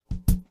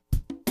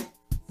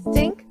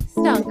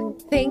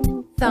Think,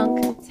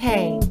 Thunk,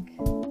 Tank.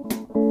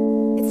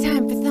 It's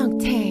time for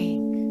Thunk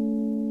Tank.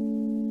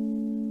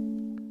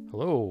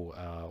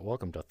 Hello,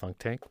 welcome to Thunk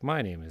Tank.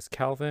 My name is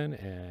Calvin,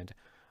 and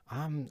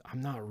I'm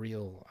not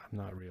real. I'm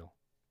not real.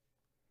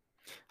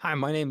 Hi,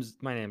 my name's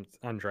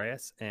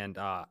Andreas, and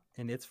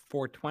it's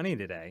 420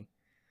 today.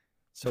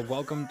 So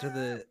welcome to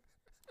the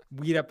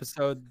weed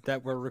episode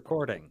that we're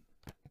recording,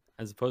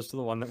 as opposed to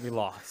the one that we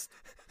lost.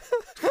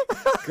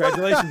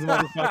 Congratulations,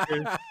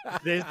 motherfuckers!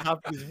 Today's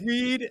topic is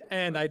weed,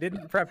 and I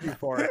didn't prep you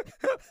for it.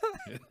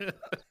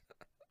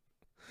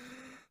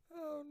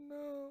 Oh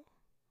no.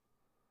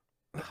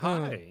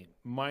 Hi,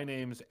 my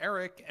name's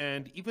Eric,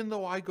 and even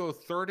though I go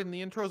third in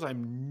the intros,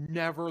 I'm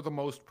never the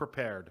most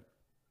prepared.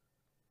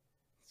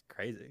 It's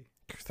crazy.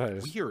 That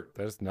is Weird.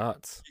 That is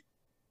nuts.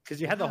 Because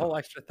you had the whole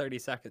extra 30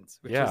 seconds.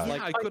 Which Yeah. is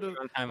like I twice could the have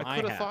amount of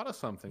time I have. thought of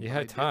something. You but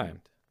had I time.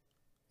 didn't.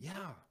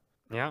 Yeah.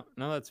 Yeah,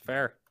 no, that's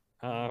fair.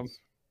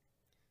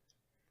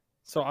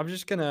 So I'm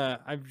just gonna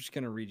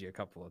read you a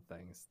couple of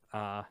things.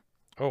 Oh,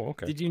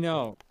 okay. Did you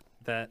know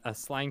that a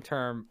slang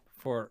term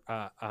for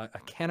a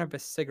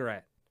cannabis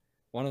cigarette,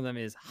 one of them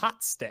is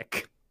hot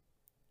stick?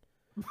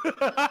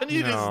 It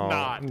is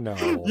not. No.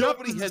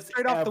 Nobody has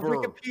Straight off the ever.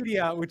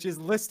 Wikipedia, which is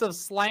list of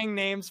slang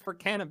names for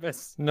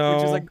cannabis. No.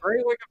 Which is a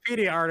great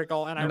Wikipedia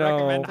article, and I No.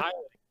 recommend highly.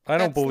 I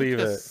don't That's like believe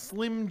the it.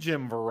 Slim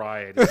Jim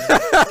variety.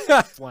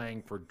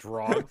 Slang for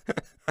drug.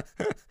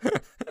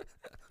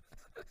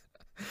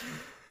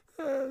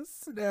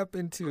 Snap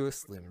into a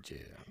Slim Jim.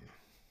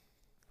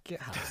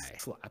 Get high.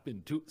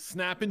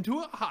 Snap into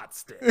a hot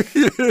stick.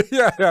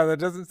 yeah, that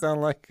doesn't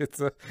sound like it's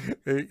would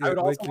like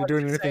also you're like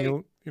doing to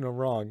anything say-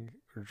 wrong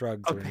or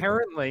drugs. or anything.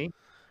 Apparently,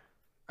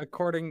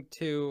 according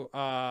to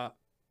the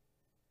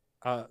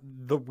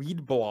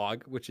Weed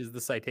Blog, which is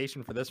the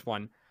citation for this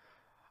one,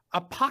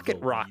 a pocket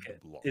The Weed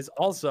rocket Blog. is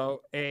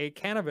also a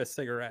cannabis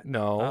cigarette.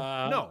 No.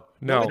 No.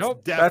 No,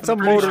 it's that's a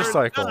definitely not.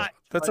 motorcycle. not,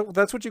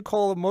 That's what you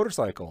call a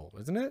motorcycle,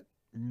 isn't it?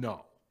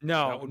 No.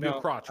 No, That would be a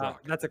crotch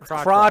rocket. That's a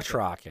crotch, Crotch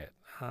rocket. rocket.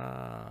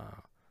 Ah.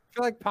 I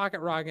feel like pocket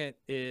rocket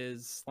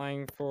is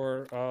slang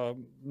for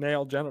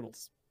male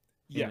genitals.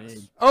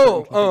 Yes.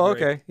 Oh, Someone can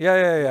be okay.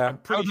 Yeah. I'm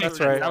pretty That's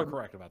sure right. you're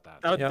correct about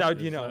that. That, Yeah. that would,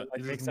 This is, that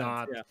this makes is sense.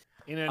 not Yeah.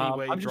 in any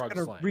way I'm just drug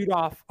gonna slang. read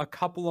off a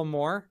couple of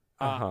more.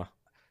 Uh-huh.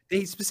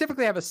 They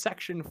specifically have a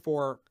section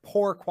for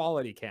poor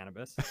quality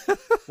cannabis.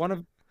 one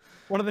of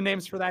the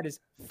names for that is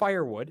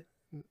firewood.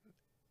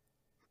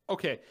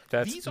 Okay,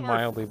 That's these are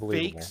mildly fake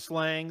believable.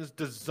 slangs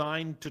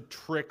designed to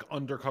trick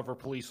undercover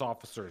police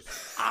officers.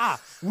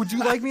 Would you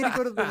like me to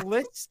go to the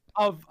list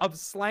of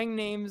slang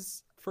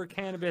names for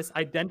cannabis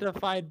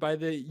identified by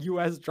the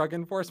U.S. Drug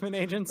Enforcement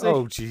Agency?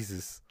 Oh,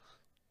 Jesus.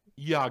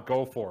 Yeah,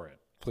 go for it.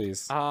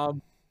 Please.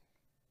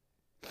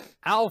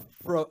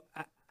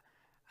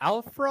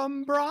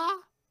 Alframbra,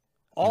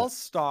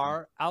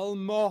 All-Star,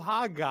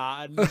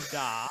 Almohagada,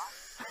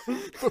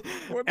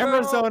 What the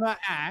Arizona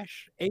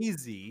Ash,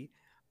 AZ, Okay,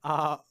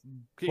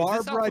 this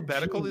Barbara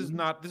alphabetical is Jean.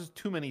 not. This is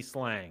too many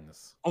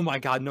slangs. Oh my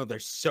God, no,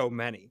 there's so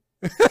many.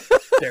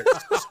 There's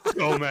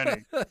so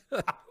many.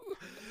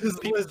 This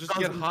People list just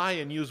get doesn't- high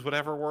and use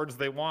whatever words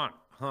they want.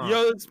 Huh.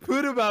 Yo, this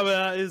Puda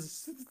Baba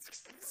is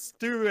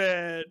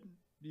stupid.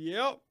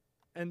 Yep.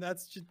 And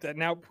that's just that.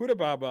 Now Puda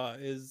Baba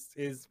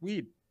is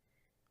weed.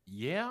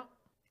 Yeah.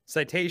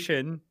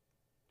 Citation.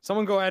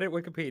 Someone go edit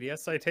Wikipedia.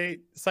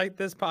 Cite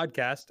this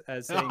podcast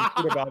as saying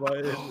Puda Baba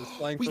is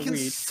slang We for can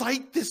weed.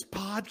 cite this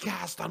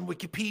podcast on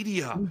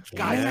Wikipedia.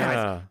 Guys,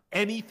 Yeah.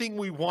 anything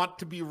we want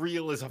to be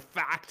real is a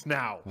fact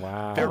now.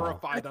 Wow.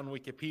 Verified on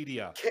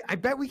Wikipedia. I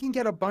bet we can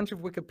get a bunch of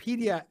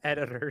Wikipedia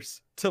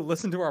editors to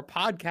listen to our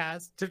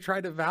podcast to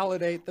try to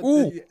validate the.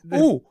 Ooh, the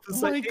ooh. the Oh my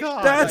citation.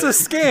 God. That's a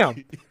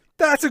scam.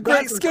 That's a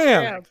great That's a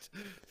scam.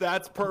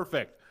 That's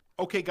perfect.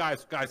 Okay,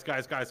 guys.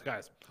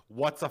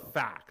 What's a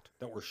fact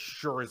that we're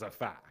sure is a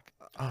fact?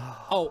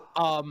 Oh,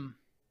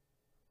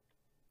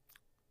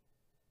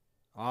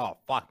 oh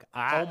fuck! Oh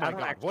my I don't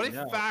God. What if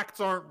actually know. facts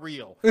aren't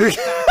real? If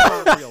facts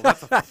aren't real.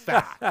 That's a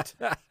fact.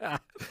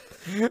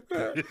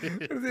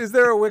 Is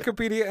there a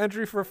Wikipedia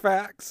entry for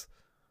facts?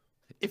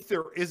 If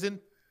there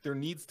isn't, there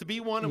needs to be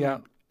one. And Yeah.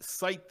 we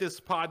cite this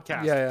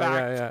podcast. Yeah,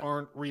 Facts yeah.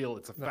 aren't real.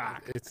 It's a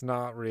fact. It's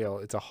not real.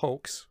 It's a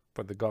hoax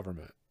by the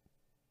government.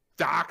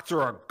 Facts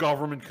are a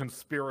government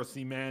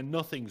conspiracy, man.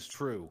 Nothing's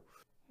true.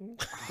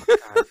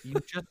 God, you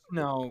just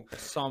know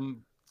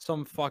some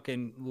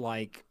fucking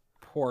like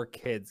poor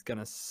kid's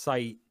gonna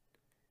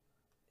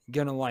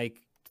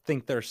like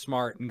think they're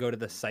smart and go to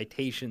the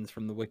citations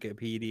from the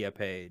Wikipedia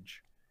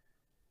page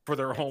For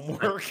their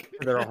homework.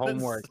 for their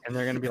homework, and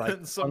they're gonna be like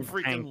And some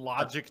 "Thunk freaking tank."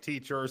 logic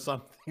teacher or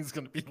something is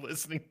going to be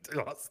listening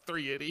to us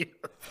three idiots.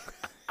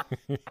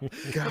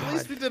 At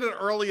least we did it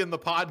early in the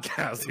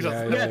podcast. He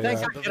doesn't Yeah, have to thank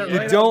listen God. to Get it the You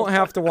right end. don't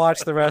have to watch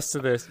the rest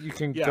of this. You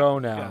can Yeah, go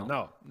yeah,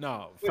 now.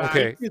 no.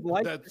 Okay. You'd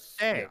like to That's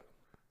say,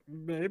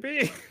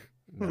 maybe.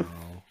 No.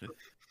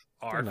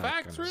 Are They're not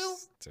facts gonna real?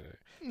 stay.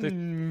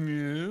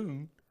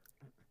 Mm,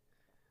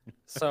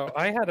 So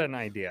I had an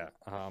idea.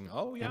 Oh,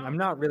 and yeah. I'm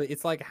not really.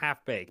 It's like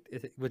half baked,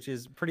 which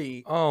is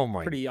pretty Oh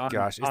my pretty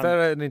gosh. Is on-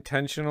 that an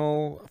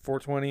intentional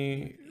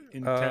 420?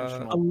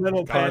 Intentional. a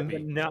little Gotta bit, be.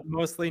 but not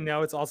mostly.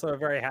 No, it's also a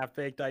very half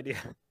baked idea.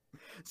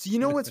 So you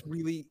know what's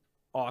really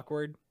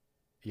awkward,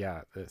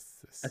 Yeah,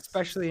 this.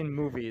 especially in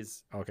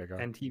movies Okay, go.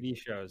 and TV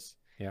shows,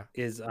 Yeah.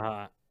 is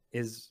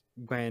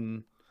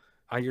when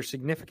your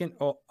significant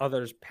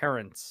other's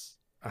parents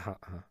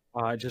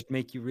just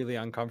make you really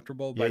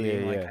uncomfortable by Yeah, yeah,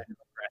 being like yeah. kind of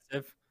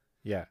aggressive,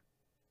 Yeah.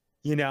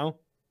 you know.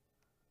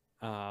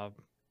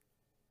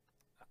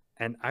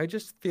 And I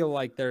just feel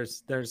like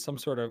there's some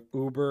sort of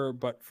Uber,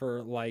 but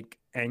for like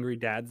angry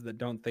dads that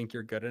don't think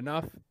you're good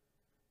enough.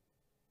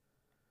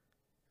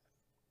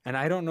 And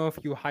I don't know if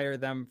you hire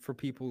them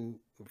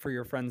for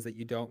your friends that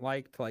you don't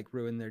like to like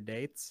ruin their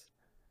dates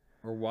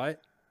or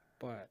what,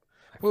 but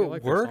I feel Will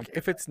like it there's work? something-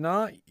 If it's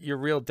not your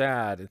real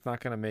dad, it's not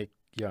going to make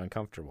you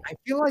uncomfortable. I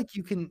feel like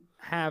you can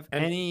have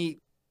And- any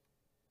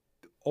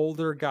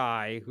older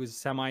guy who's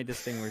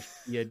semi-distinguished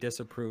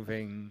disapprove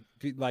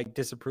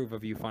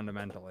of you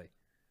fundamentally.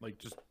 Like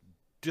just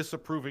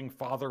disapproving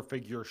father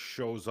figure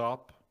shows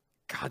up.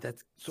 God, that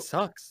So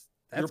sucks.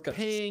 You're That's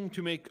paying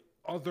to make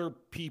other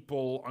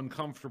people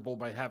uncomfortable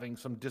by having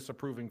some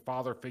disapproving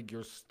father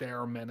figure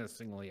stare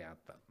menacingly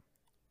at them.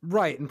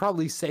 right, and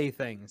probably say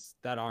things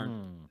that aren't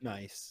Hmm.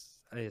 nice.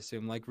 I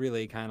assume, like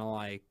really kind of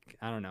like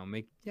I don't know,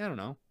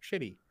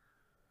 shitty.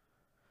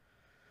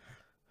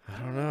 I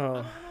don't know.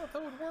 I don't know if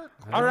that would work.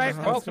 I don't All know right,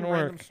 how well, it's Some gonna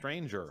random work.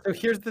 stranger. So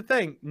here's the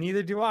thing.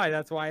 Neither do I.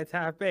 That's why it's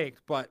half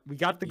baked. But we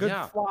got the good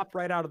Yeah. flop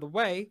right out of the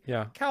way.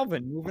 Yeah.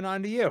 Calvin, moving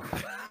on to you.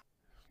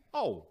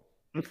 Oh,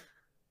 You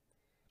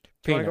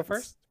Peanuts. wanna go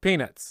first?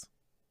 Peanuts.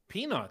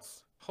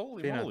 peanuts.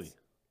 Holy Peanuts. moly.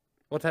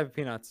 What type of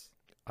peanuts?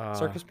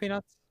 Circus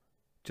peanuts?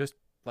 Just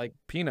Like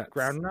peanuts.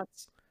 ground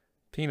nuts?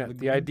 Peanut.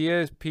 The Lagoon?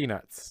 idea is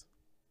peanuts.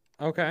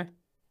 Okay.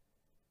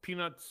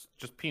 Peanuts,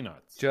 just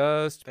peanuts.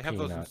 Just They have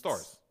peanuts. those in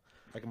stores.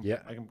 I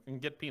can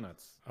get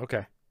peanuts.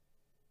 Okay.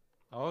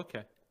 Oh,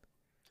 okay.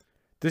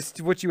 This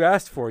is what you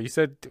asked for. You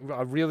said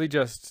really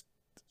just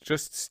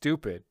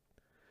stupid.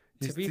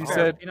 To be you fair,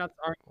 said peanuts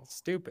aren't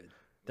stupid.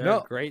 They're No,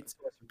 a great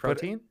source of but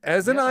protein.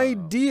 as an Yeah.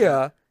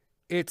 idea,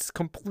 it's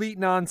complete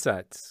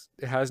nonsense.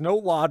 It has no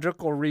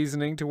logical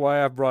reasoning to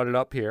why I've brought it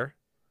up here.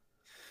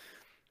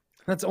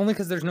 That's only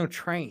because there's no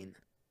train.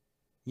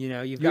 You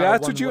know, you've You got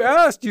asked what you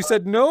asked. You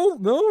said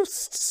no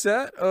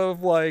set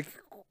of like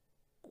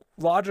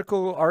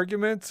logical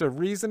arguments or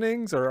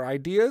reasonings or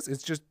ideas.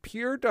 It's just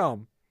pure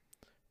dumb.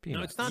 Peanuts.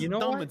 No, it's not You know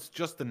dumb. what? It's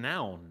just a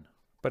noun.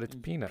 But it's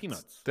peanuts.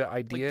 Peanuts. The Like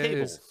idea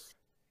tables. is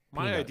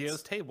My idea peanuts.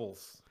 is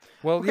tables.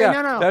 well, Okay,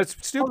 yeah, no. that's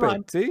on.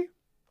 stupid. See?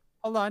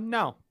 Hold on.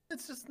 No.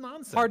 It's just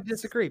nonsense. Hard to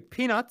disagree.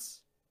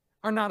 Peanuts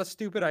are not a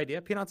stupid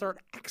idea. Peanuts are an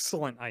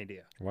excellent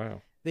idea.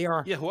 Wow. They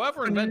are. Yeah,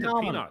 whoever invented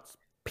Phenomenal. peanuts,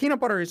 Peanut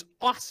butter is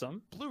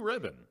awesome. blue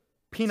ribbon.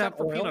 Peanut Except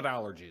for oil. peanut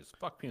allergies.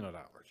 Fuck peanut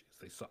allergies.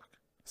 They suck.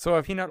 So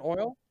if Peanut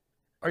oil.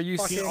 are you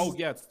fucking- s- Oh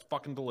yeah, it's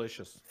fucking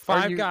delicious.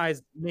 Five you-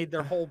 Guys made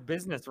their whole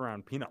business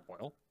around peanut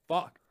oil.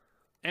 Fuck.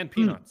 And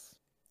peanuts.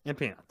 And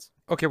peanuts.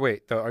 okay?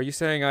 Wait, though. Are you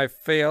saying I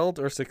failed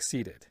or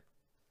succeeded?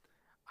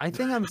 I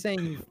think I'm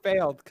saying you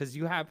failed because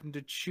you happen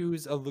to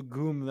choose a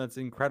legume that's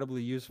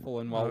incredibly useful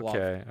and well loved.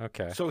 Okay.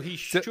 Okay. So he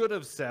So- should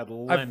have said I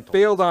lentil.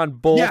 failed on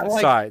both Yeah,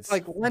 like- sides.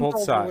 Like both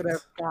lentils I would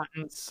sides. have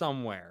gotten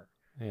somewhere.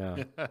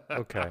 Yeah.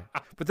 Okay.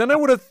 But then I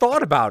would have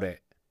thought about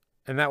it,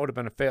 and that would have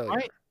been a failure.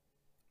 Right.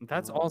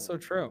 That's also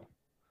true.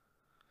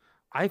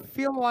 I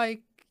feel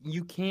like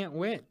you can't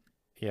win.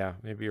 Yeah.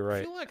 Maybe you're I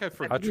right. feel like I I'll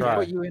forgot. We try.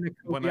 Put you in a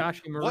When I-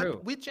 Kobayashi Maru.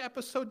 Which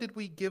episode did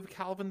we give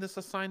Calvin this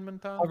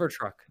assignment on? Hover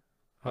truck.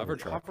 Hover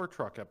truck. Hover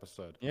truck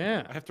episode.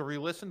 Yeah. I have to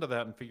re-listen to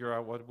that and figure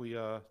out what we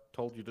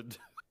told you to do.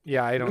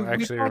 Yeah. I don't We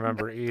actually talked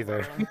remember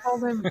either. We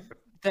told him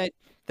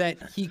that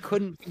he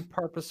couldn't be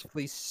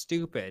purposefully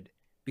stupid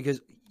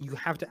because you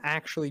have to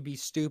actually be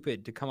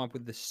stupid to come up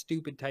with the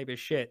stupid type of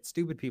shit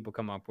stupid people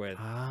come up with.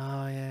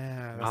 Oh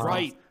yeah. That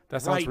Right. Sounds,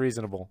 that sounds right.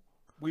 reasonable.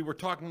 We were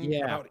talking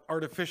Yeah. about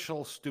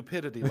artificial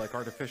stupidity, like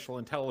artificial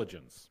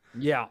intelligence.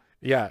 Yeah.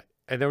 Yeah.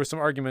 And there were some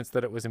arguments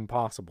that it was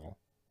impossible.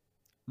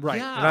 Right.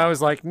 Yeah. And I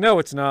was like, no,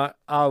 it's not.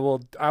 I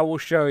will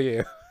show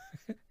you.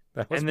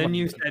 That was And then my-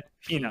 you said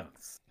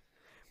peanuts.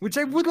 Which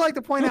I would like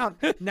to point out,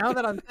 now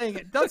that I'm saying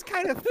it, does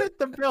kind of fit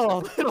the bill a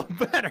little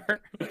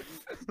better.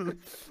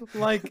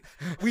 Like,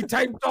 we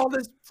typed all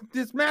this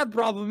math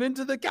problem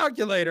into the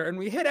calculator, and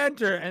we hit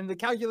enter, and the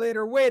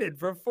calculator waited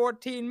for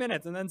 14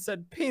 minutes and then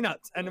said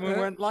peanuts. And we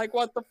went like,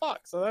 what the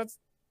fuck? So that's...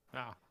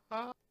 Ah.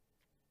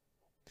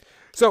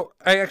 So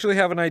I actually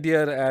have an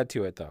idea to add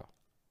to it though.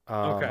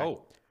 Okay.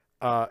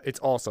 Oh, It's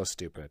also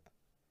stupid,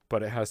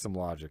 but it has some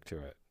logic to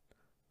it.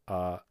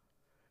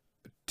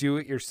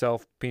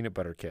 Do-it-yourself peanut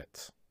butter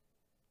kits.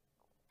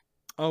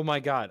 Oh my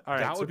God. All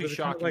right. That so would be there's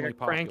kind of like a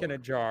shockingly crank in popular. a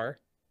jar.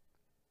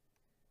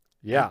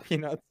 Yeah, and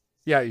Peanuts.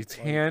 yeah. It's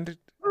hand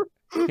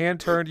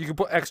turned. You can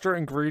put extra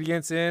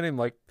ingredients in and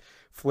like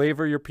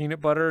flavor your peanut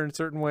butter in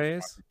certain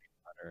ways.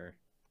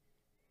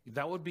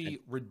 that would be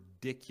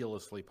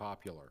ridiculously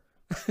popular.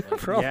 Like,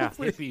 Probably. Yeah.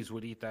 hippies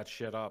would eat that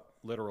shit up,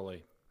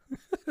 literally.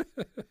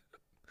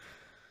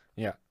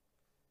 Yeah.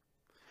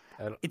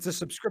 It's a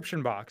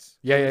subscription box.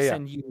 Yeah, They yeah, yeah.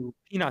 Send you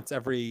peanuts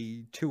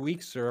every 2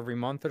 weeks or every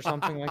month or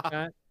something like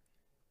that.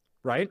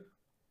 Right?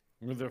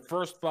 With the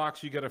first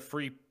box, you get a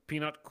free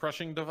peanut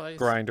crushing device.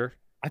 Grinder.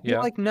 I feel Yeah.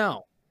 like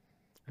no.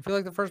 I feel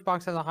like the first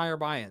box has a higher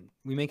buy-in.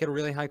 We make it a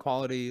really high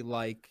quality,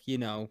 like,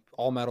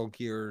 all Metal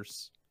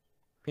Gears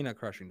peanut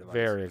crushing device.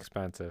 Very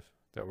expensive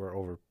that we're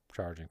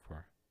overcharging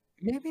for.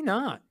 Maybe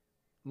not.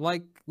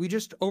 Like, we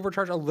just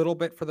overcharge a little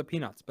bit for the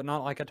peanuts, but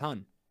not like a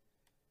ton.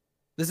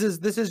 This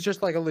is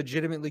just like a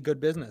legitimately good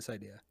business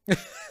idea.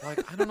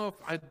 Like, I don't know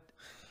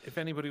if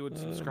anybody would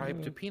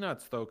subscribe to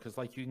peanuts though, because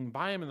like you can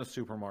buy them in the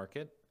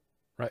supermarket.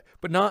 Right.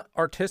 But not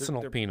They're-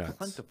 artisanal they're peanuts.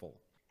 plentiful.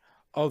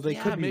 Oh, they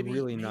Yeah, could be maybe,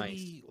 really nice.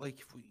 maybe, like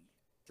if we,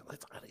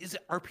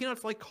 are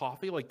peanuts like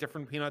coffee? Like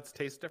different peanuts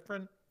taste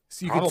different?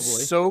 So you Probably. could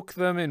soak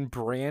them in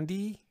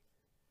brandy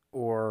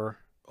or,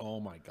 Oh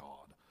my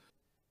god.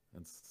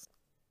 That's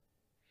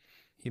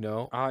You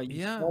could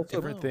Yeah, also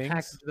different things.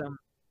 package them.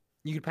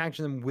 You could package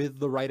them with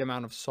the right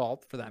amount of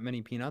salt for that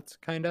many peanuts,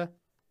 kind of.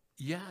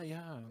 yeah,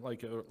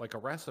 like a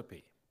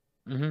recipe.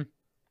 Mm-hmm.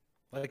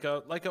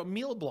 Like a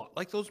meal block,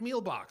 like those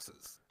meal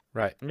boxes.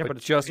 right. Yeah, but but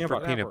it's just peanut for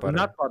butter. peanut butter.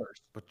 Nut butters.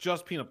 But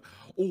just peanut.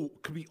 Oh,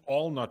 it could be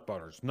all nut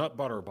butters. Nut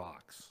butter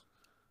box.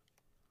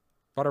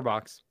 Butter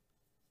box.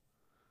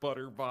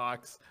 Butter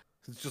box.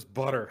 It's just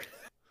butter.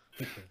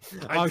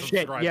 Oh, shit,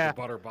 subscribe to yeah.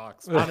 Butter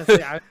box.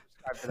 Honestly, I would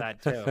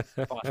subscribe to that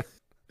too. But-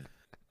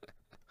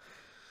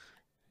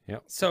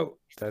 Yep. So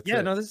That's yeah,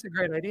 it. no, this is a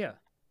great idea.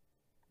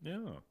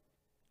 Yeah.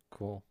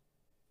 Cool.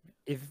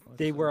 If Let's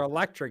they see. were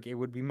electric, it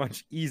would be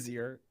much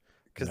easier.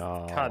 Because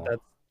God, No. that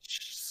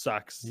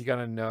sucks. You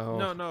gotta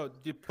know. No.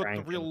 You put the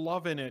Cranking. real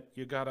love in it.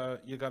 You gotta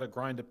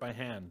grind it by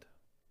hand.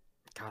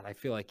 God, I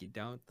feel like you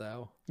don't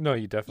though. No,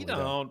 you You definitely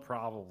don't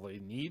probably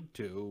need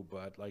to,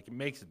 but like it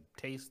makes it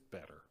taste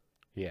better.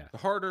 Yeah. The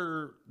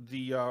harder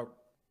the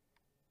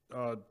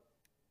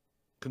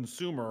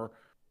consumer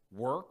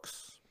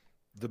works,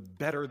 the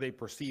better they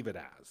perceive it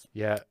as.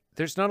 Yeah.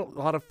 There's not a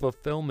lot of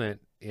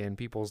fulfillment in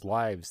people's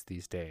lives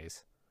these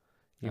days.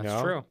 You That's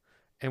know? true.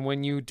 And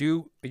when you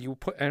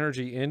put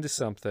energy into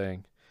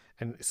something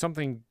and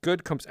something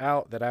good comes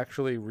out that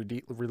actually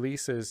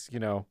releases,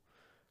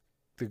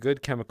 the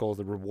good chemicals,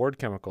 the reward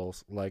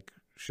chemicals like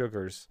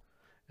sugars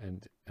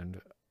and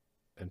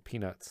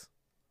peanuts,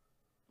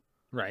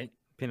 Right.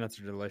 Peanuts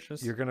are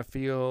delicious. you're going to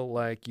feel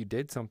like you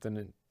did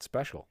something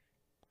special.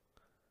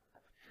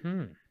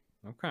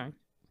 Okay.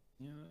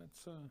 Yeah,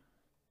 it's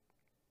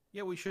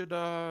yeah, we should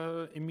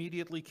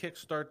immediately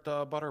kickstart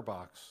Butter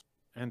Box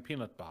and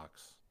Peanut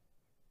Box.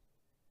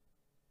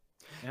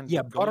 And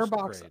Yeah, Butter Ghost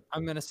Box, Crate.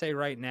 I'm gonna say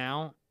right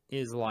now,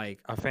 is like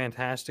a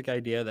fantastic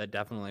idea that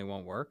definitely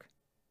won't work.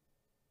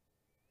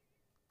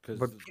 'Cause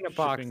but Peanut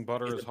Box shipping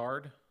butter is is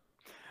hard.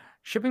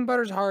 Shipping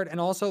butter's hard, and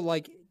also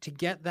like to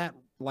get that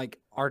like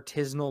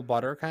artisanal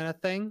butter kind of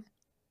thing.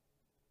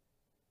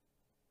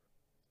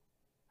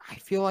 I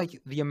feel like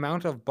the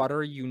amount of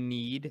butter you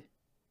need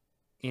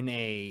in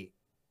a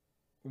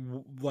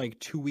like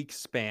 2 week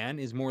span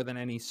is more than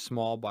any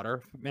small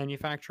butter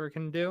manufacturer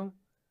can do.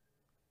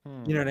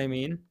 You know what I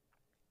mean?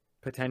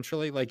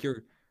 Potentially, like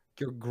your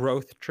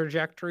growth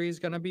trajectory is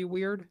gonna be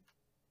weird.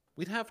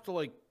 We'd have to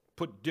like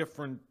put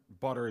different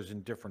butters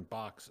in different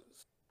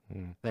boxes.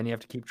 Then you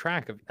have to keep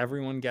track of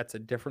everyone gets a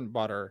different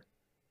butter.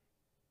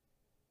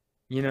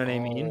 You know what I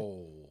mean?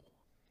 Oh,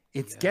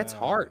 It gets yeah.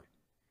 hard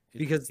It-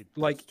 because, that's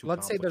like, too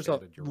let's say there's a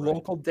complicated, you're right.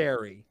 local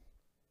dairy,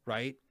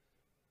 right?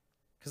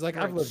 Because, like,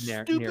 I've Right, lived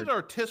near. stupid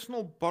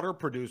artisanal butter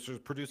producers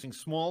producing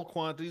small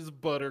quantities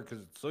of butter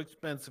because it's so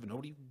expensive and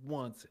nobody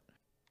wants it.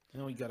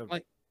 You gotta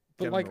Like,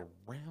 get but like, 'em to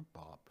ramp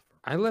up.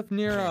 I lived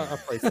near a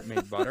place that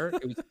made butter.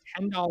 It was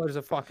 $10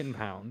 a fucking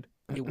pound.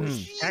 It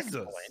was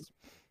excellent. Jesus.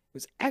 It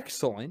was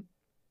excellent.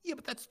 Yeah,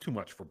 but that's too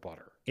much for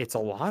butter. It's a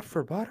lot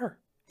for butter.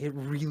 It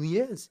really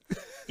is.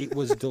 It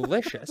was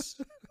delicious.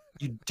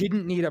 You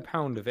didn't need a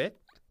pound of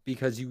it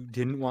because you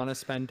didn't want to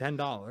spend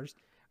 $10.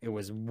 It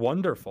was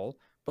wonderful.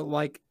 But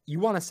like, you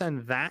want to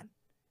send that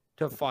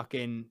to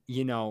fucking,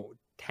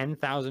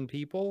 10,000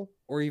 people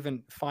or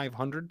even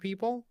 500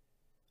 people?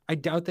 I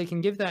doubt they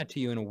can give that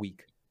to you in a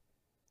week.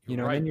 You're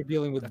And right. then you're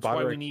dealing with That's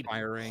butter why we need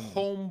expiring.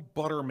 home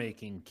butter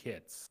making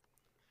kits.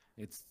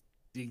 It's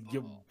you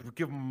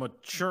give them a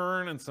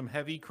churn and some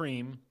heavy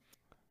cream,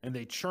 and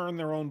they churn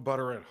their own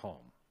butter at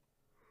home.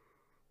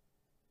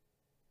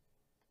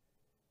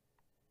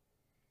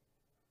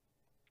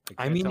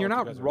 I can't mean, tell you're if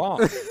not you guys are- wrong.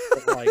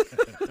 But like,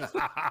 I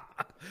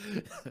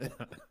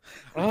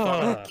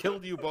thought I Ugh.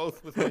 killed you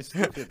both with my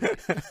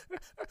stupidity.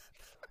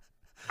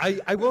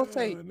 I will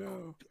say Oh,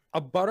 no.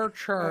 a butter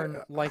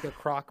churn like a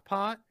crock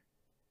pot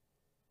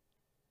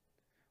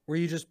where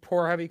you just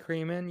pour heavy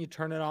cream in, you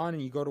turn it on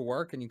and you go to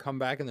work and you come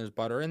back and there's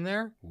butter in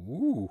there.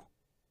 Ooh.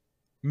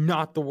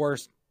 Not the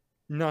worst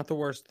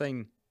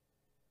thing.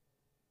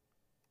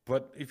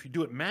 But if you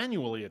do it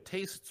manually, it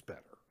tastes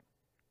better.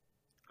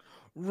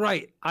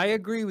 Right. I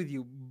agree with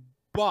you.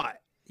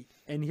 But,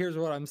 and here's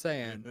what I'm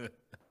saying.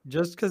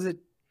 Just because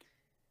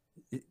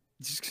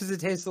Just because it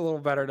tastes a little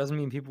better doesn't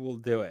mean people will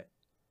do it.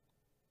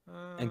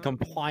 And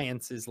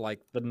compliance is like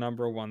the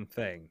number one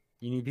thing.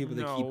 You need people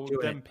to keep doing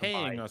them it. to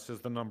paying buy. us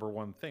is the number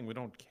one thing. We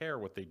don't care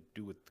what they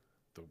do with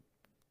the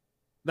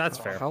That's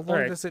fair. How long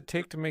Alright, does it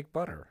take to make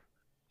butter?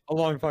 a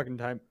long fucking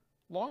time.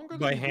 longer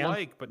By than you hand?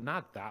 like, but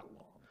not that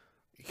long.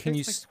 Can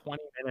you Takes like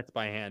 20 minutes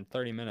by hand,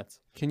 30 minutes.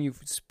 can you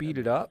speed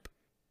it up?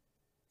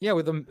 Yeah,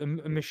 with a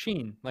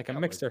machine, like a Yeah,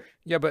 like- mixer.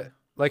 Yeah, but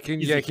like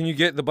can Easy. can you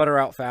get the butter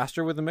out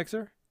faster with the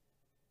mixer?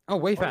 Oh,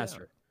 way yeah.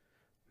 faster.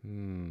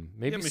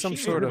 Maybe Yeah, some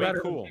machines sort are of way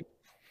better. cool.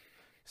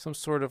 some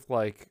sort of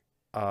like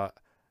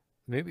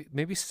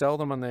maybe sell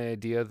them on the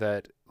idea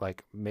that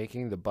like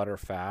making the butter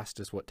fast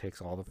is what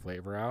takes all the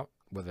flavor out.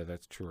 Whether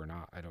that's true or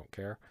not, I don't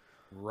care.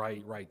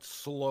 Right.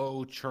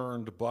 Slow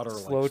churned butter,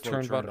 Slow like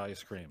churned butter.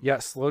 ice cream. Yeah,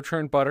 slow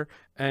churned butter,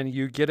 and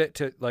you get it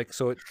to like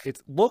so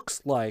it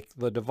looks like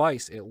the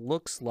device. It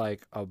looks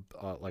like a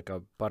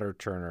butter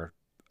churner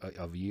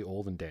of ye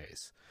olden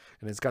days,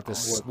 and it's got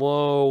this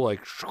slow like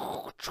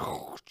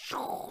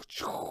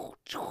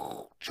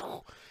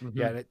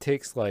yeah, and it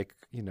takes like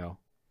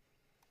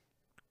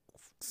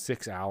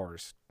 6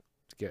 hours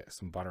to get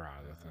some butter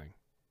out of the thing.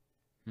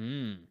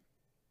 Mm.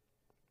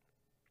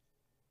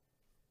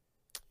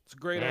 It's a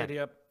great Yeah.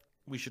 idea.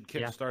 We should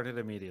Yeah. kickstart it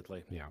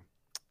immediately. Yeah,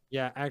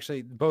 Yeah,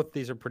 actually, both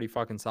these are pretty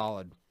fucking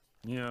solid.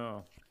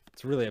 Yeah.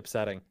 It's really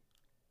upsetting.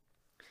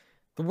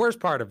 The worst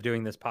part of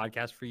doing this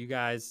podcast for you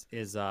guys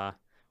is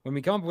when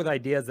we come up with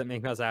ideas that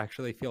make us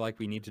actually feel like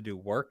we need to do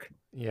work.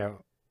 yeah.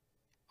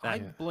 I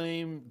Yeah.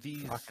 blame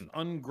these Fucking-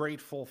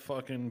 ungrateful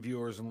fucking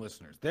viewers and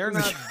listeners. They're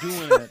not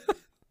doing it.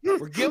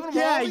 We're giving them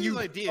Yeah, all these you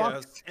ideas,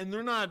 fucks. and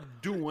they're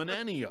not doing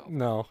any of them.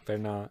 No, they're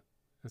not.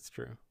 That's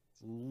true.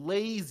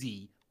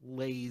 Lazy.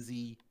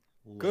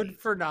 Good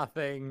for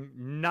nothing,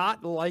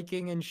 not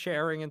liking and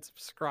sharing and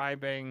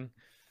subscribing.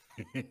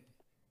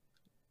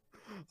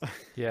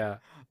 Yeah.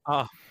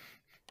 Ah.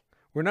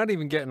 We're not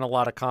even getting a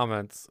lot of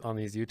comments on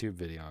these YouTube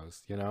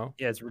videos,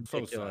 Yeah, it's So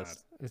ridiculous.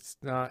 sad. It's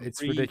not it's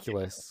Ridiculous.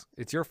 ridiculous.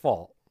 It's your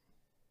fault.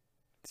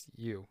 It's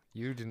you.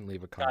 You didn't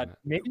leave a comment. God,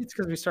 maybe it's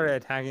because we started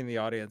attacking the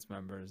audience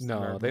members.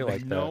 No, they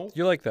like No. that.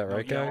 You like that, No,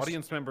 right, yeah, guys?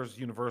 audience members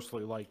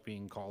universally like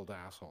being called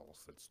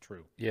assholes. That's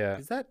true. Yeah.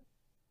 Is that?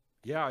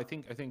 Yeah, I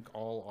think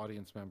all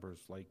audience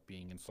members like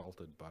being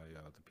insulted by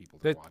the people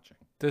they're That- watching.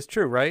 That's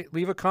true, right?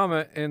 Leave a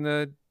comment in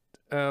the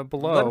Let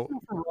below. us know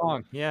if we're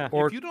wrong. Yeah.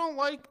 Or If you don't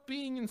like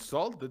being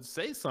insulted,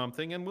 say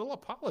something and we'll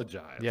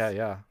apologize.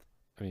 yeah.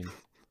 I mean,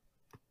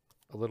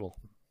 a little.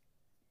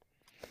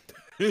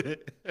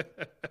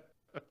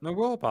 No,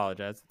 we'll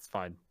apologize. It's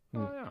fine.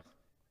 Oh, yeah.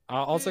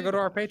 Also, go to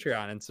our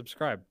Patreon and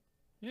subscribe.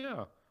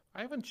 Yeah.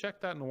 I haven't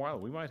checked that in a while.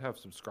 We might have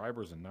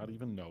subscribers and not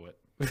even know it.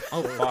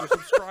 Oh, So if you're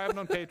subscribed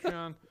on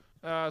Patreon.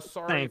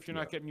 Sorry Thank if you're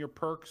not getting your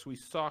perks. We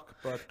suck,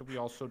 but we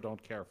also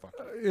don't care. Fuck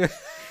you.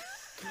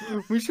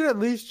 Yeah. We should at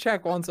least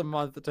check once a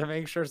month to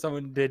make sure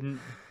someone didn't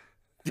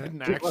Didn't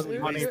give us actually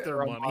money waste their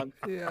for a money. month.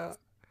 Yeah.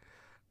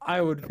 I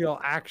would feel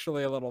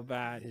actually a little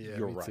bad. Yeah,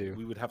 You're me right. too.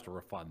 We would have to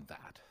refund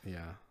that.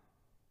 Yeah.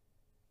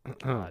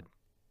 God.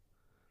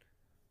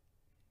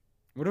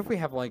 What if we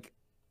have like?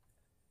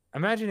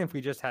 Imagine if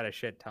we just had a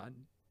shit ton.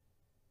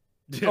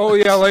 Oh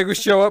yeah, like we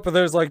show up and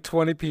there's like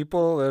 20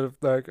 people that have,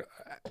 like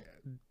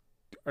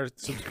are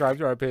subscribed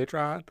to our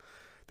Patreon.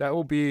 That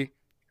would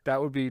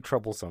be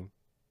troublesome.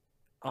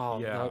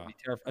 Oh, that would Yeah. be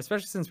terrifying.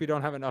 Especially since we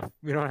don't have enough.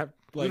 We don't have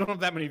We like don't have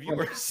that many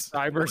viewers.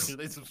 subscribers. Why do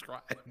they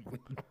subscribe?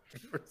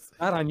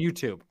 not on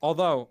YouTube.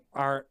 Although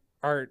our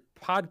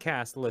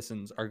podcast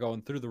listens are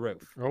going through the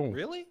roof. Oh.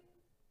 Really?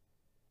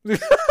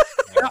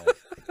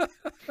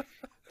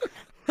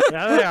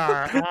 Yeah, they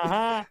are.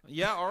 Uh-huh.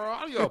 Yeah, our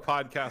audio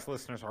podcast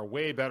listeners are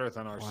way better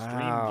than our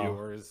Wow. stream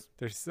viewers.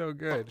 They're so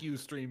good. Fuck you,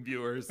 stream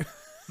viewers.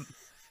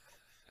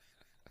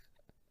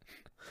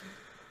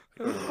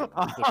 Flip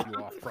you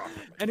off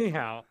properly.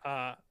 Anyhow,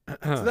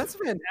 so that's a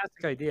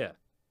fantastic idea.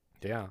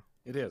 Yeah.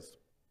 It is.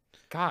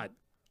 God,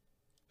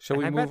 Shall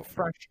we and I move? bet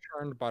fresh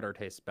churned butter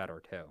tastes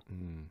better too.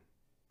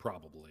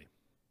 Probably.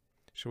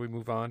 Shall we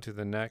move on to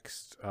the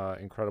next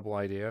incredible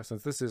idea?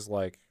 Since this is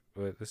like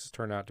this has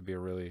turned out to be a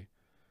really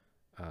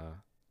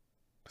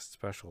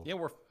special Yeah,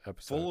 we're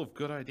episode. full of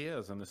good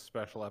ideas in this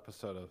special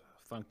episode of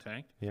Thunk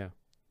Tank. Yeah.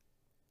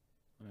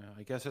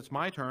 I guess it's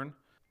my turn.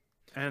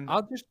 And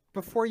I'll just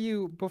before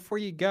you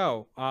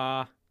go,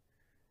 I'm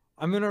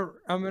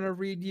gonna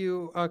read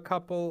you a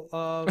couple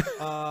of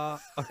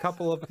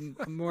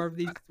more of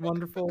these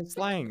wonderful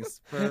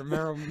slangs for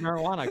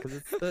marijuana because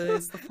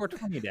it's the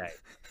 420 day.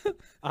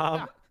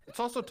 yeah, it's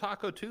also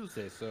Taco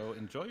Tuesday, so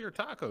enjoy your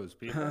tacos,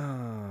 people.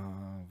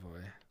 Oh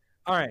boy.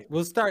 All right,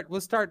 we'll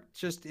start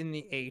just in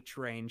the H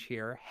range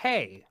here.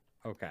 Hey,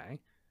 okay.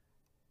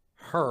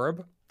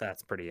 Herb,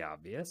 that's pretty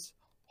obvious.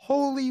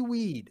 Holy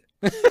weed.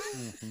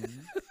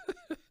 Mhm.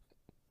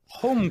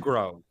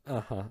 Homegrown.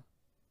 Uh-huh.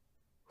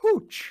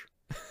 Hooch.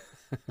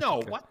 No,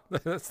 Okay. what?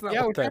 That's not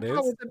Yeah, what which I that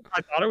is.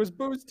 thought it was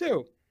booze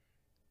too.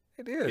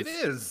 It is. It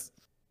is.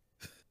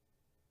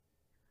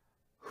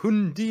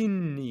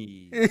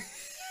 Hundini.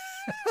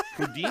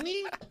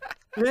 Houdini?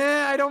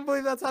 Yeah, I don't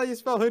believe that's how you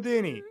spell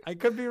Houdini. I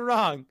could be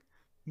wrong,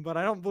 but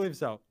I don't believe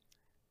so.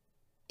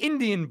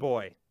 Indian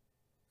boy.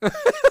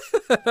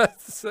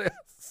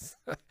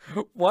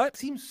 What?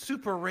 Seems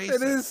super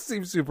racist. It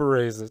seems super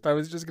racist. I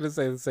was just gonna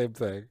say the same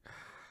thing.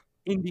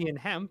 Indian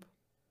hemp.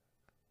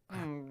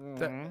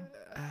 Mhm.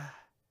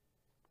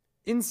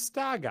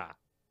 Instaga.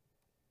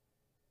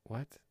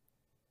 What?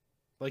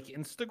 Like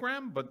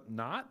Instagram, but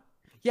not.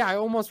 Yeah, I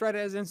almost read it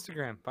as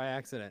Instagram by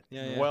accident.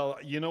 Yeah. Well,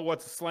 you know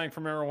what's slang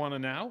for marijuana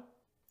now?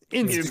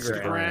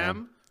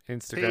 Instagram.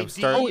 Instagram. Hey,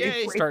 Start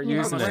DEA, start it's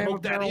using not it.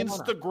 Smoke that Marijuana.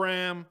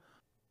 Instagram.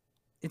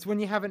 It's when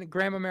you have a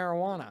gram of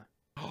marijuana.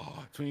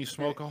 It's when you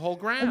smoke a whole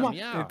gram. my-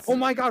 Yeah, Oh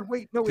my God!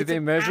 Wait, no. Do it's they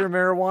an measure app.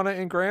 marijuana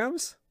in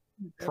grams?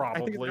 I think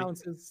Probably. it's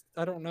ounces.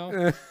 I don't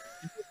know.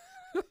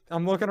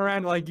 I'm looking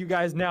around like you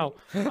guys know.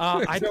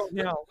 I don't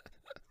know.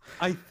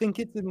 I think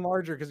it's in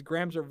larger because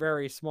grams are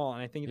very small,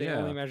 and I think they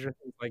only Yeah. measure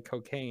things like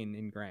cocaine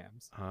in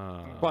grams.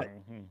 Ah. But-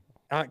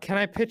 Mhm. Can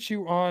I pitch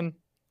you on?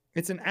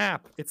 It's an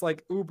app. It's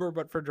like Uber,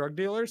 but for drug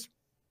dealers.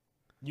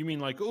 You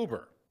mean like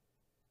Uber?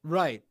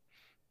 Right.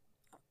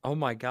 Oh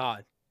my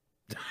God.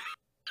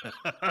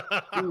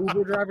 Do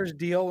Uber drivers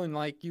deal in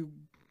like you?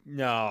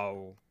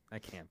 No,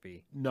 that can't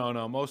be. No,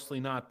 mostly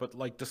not. But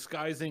like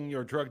disguising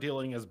your drug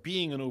dealing as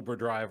being an Uber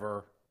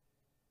driver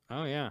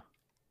Oh yeah.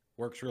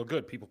 works real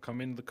good. People come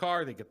into the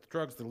car, they get the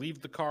drugs, they leave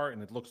the car,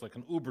 and it looks like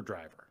an Uber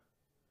driver.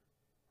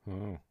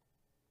 Oh.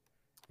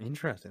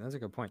 Interesting. That's a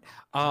good point.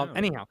 Yeah.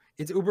 Anyhow,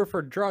 it's Uber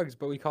for drugs,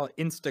 but we call it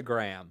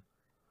Instagram.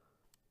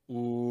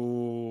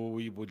 Ooh,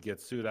 we would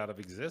get sued out of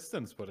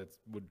existence, but it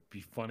would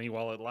be funny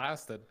while it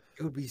lasted.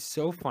 It would be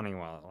so funny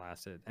while it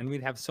lasted, and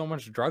we'd have so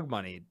much drug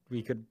money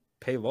we could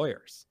pay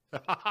lawyers.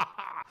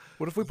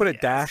 What if we put a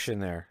dash in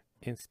there?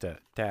 Insta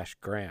dash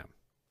gram.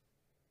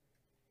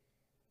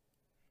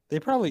 They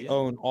probably Yeah.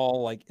 own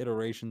all like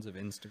iterations of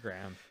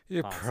Instagram.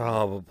 You're Possibly.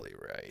 probably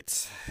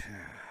right.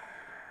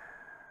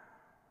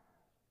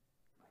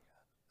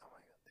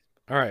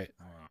 All right.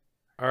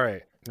 All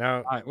right. Now,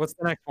 All right, what's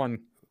the next one?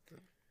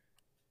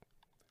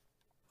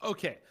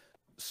 Okay,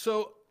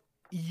 so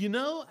you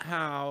know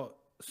how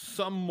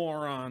some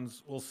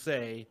morons will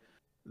say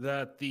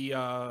that the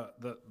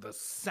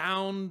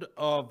sound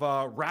of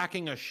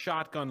racking a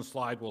shotgun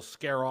slide will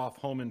scare off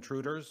home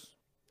intruders?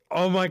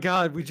 Oh my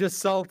God, we just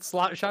sell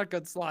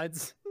shotgun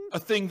slides. A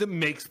thing that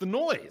makes the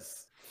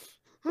noise.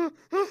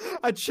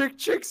 A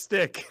chick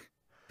stick.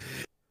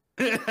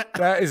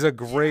 that is a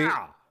great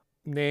Yeah.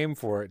 name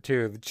for it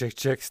too. The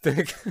chick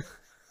stick.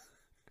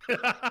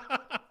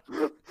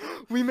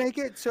 We make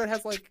it so it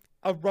has like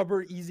a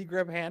rubber easy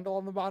grip handle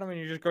on the bottom, and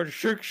you just go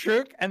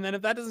shook, and then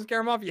if that doesn't scare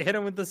them off, you hit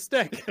them with the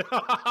stick.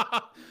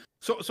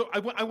 So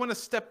I want to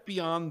step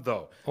beyond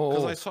though,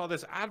 because Oh. I saw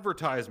this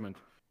advertisement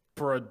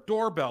for a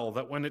doorbell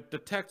that when it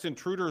detects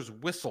intruders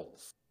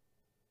whistles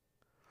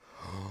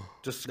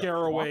to scare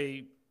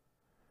away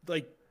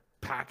like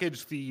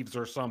package thieves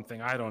or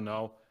something. I don't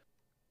know.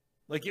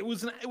 Like it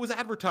was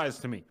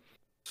advertised to me.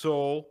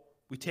 So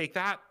we take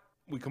that,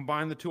 we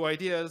combine the two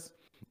ideas.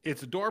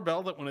 It's a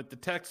doorbell that when it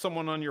detects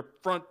someone on your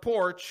front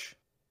porch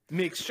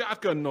makes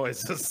shotgun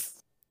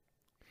noises.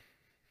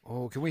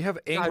 Oh, can we have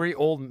angry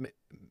old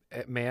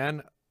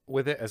man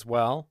with it as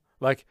well?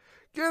 Like,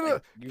 get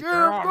off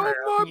my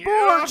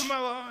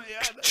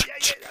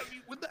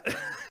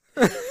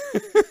porch!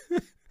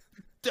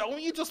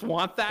 Don't you just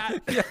want that?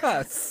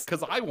 Yes,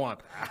 Because I want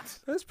that.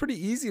 that's pretty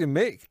easy to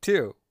make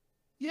too.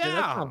 Yeah, that's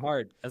Yeah. not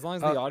hard as long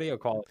as the audio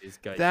quality is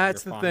good.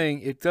 That's you're the fine.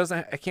 thing. It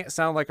doesn't. It can't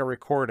sound like a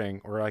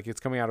recording or like it's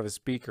coming out of a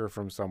speaker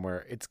from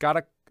somewhere. It's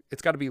gotta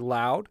be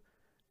loud,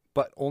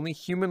 but only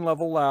human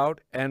level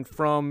loud and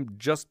from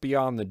just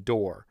beyond the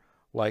door.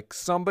 Like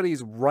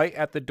somebody's right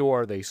at the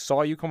door. They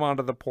saw you come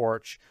onto the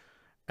porch,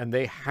 and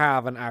they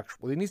have an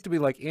actual. It needs to be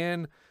like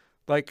in,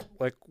 like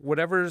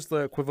whatever's the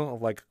equivalent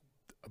of like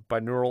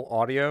binaural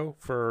audio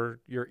for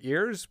your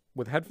ears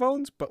with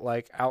headphones, but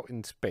like out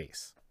in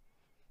space.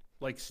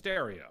 Like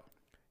stereo.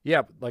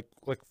 Yeah, like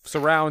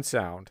surround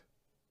sound.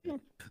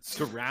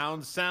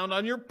 Surround sound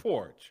on your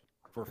porch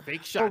for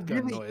fake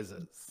shotgun really?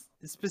 noises.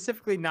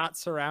 Specifically not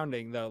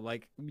surrounding though,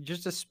 like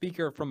just a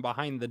speaker from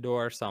behind the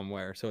door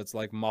somewhere, so it's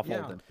like muffled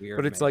Yeah. and weird.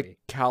 But it's maybe. like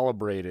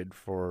calibrated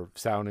for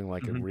sounding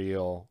like Mhm.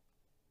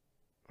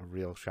 a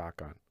real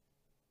shotgun.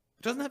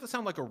 It doesn't have to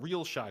sound like a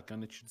real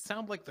shotgun. It should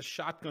sound like the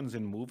shotguns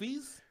in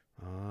movies.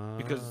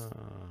 Because-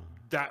 Ah.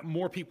 That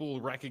more people will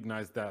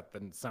recognize that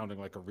than sounding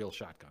like a real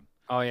shotgun.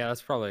 Oh yeah,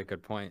 that's probably a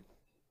good point.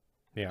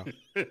 Yeah,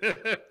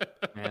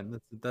 Man,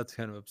 that's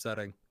kind of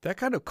upsetting. that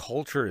kind of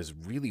culture is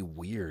really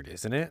weird,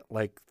 isn't it?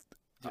 Like,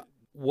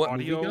 what?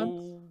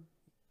 Audio.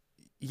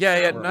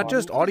 Yeah, Or not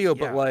just audio, audio,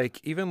 but yeah. like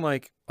even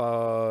like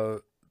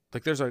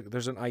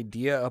there's an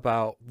idea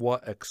about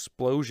what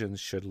explosions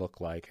should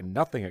look like, and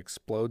nothing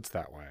explodes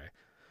that way,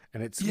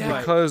 and it's Yeah.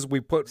 because we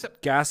put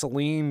Except-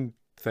 gasoline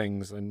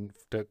things and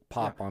to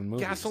pop on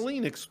movies.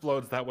 Gasoline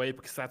explodes that way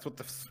because that's what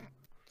the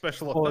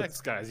special Oh, effects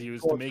guys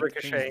use oh, to it's make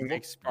ricocheting, things make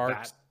look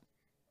sparks. that.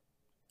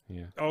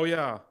 Yeah. Oh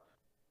yeah.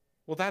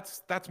 Well,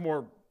 that's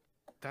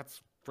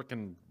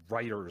freaking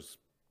writers'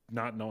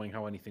 not knowing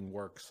how anything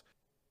works.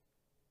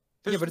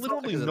 Yeah, There's but it's not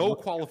literally because it no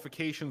looks-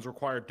 qualifications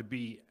required to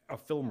be a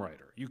film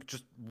writer. You could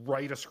just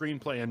write a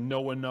screenplay and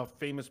know enough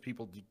famous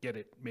people to get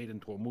it made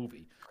into a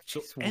movie. So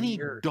It's any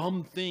weird.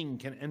 dumb thing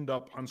can end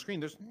up on screen.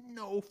 There's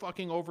no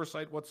fucking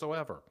oversight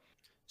whatsoever.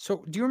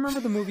 So, do you remember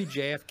the movie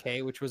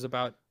JFK, which was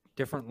about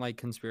different like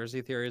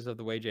conspiracy theories of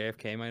the way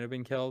JFK might have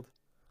been killed?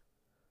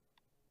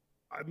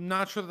 I'm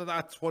not sure that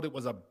that's what it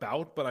was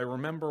about, but I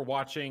remember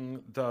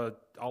watching the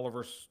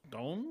Oliver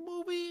Stone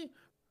movie,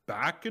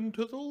 Back and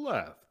to the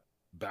Left,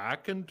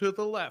 Back and to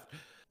the Left.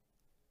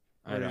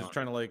 I And he's don't.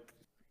 trying to like,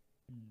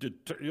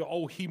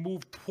 he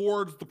moved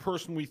towards the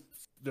person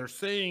they're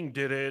saying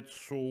did it,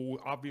 so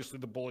obviously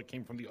the bullet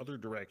came from the other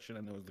direction,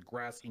 and there was the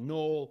grassy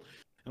knoll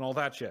and all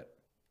that shit,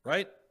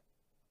 right?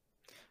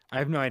 I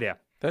have no idea.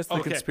 That's the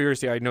Okay.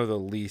 conspiracy I know the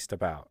least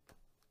about.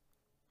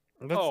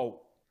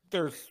 Oh,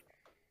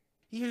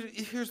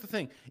 here's the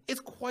thing. It's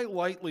quite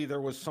likely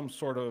there was some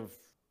sort of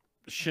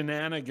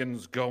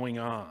shenanigans going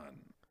on.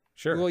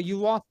 Sure. Well, you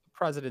lost the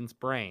president's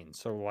brain,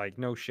 so like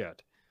no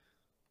shit.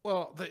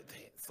 Well,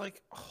 it's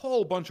like a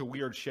whole bunch of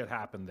weird shit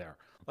happened there.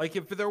 Like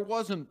if there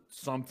wasn't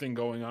something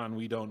going on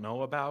we don't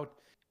know about,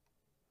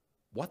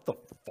 what the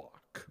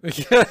fuck?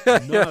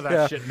 None of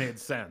that shit made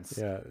sense.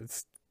 Yeah,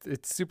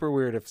 it's super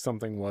weird if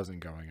something wasn't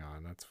going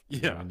on. That's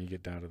Yeah. when you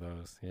get down to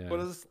those. Yeah.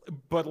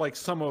 But like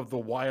some of the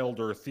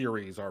wilder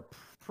theories are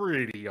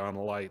pretty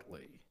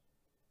unlikely.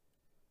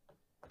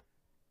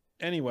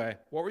 Anyway,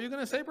 what were you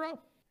gonna say, bro?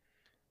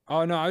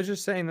 Oh no, I was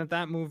just saying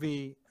that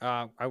movie.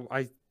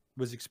 I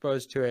was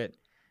exposed to it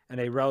at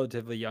a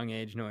relatively young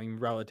age, knowing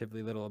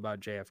relatively little about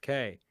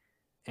JFK,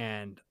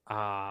 and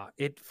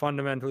it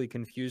fundamentally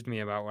confused me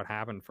about what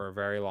happened for a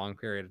very long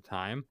period of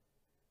time.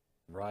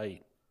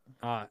 Right.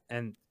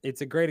 And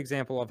it's a great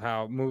example of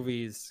how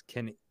movies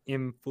can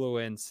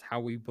influence how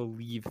we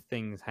believe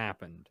things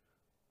happened.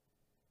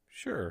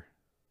 Sure.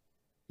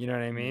 You know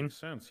what I mean? Makes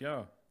sense,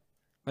 yeah.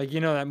 Like,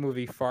 you know, that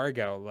movie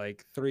Fargo,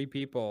 like 3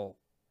 people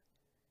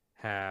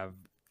have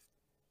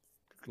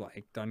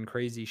like done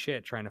crazy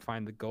shit trying to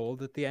find the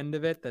gold at the end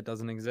of it that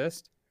doesn't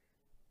exist.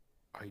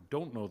 I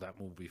don't know that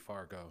movie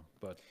Fargo,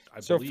 but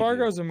So believe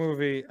Fargo's a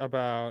movie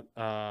about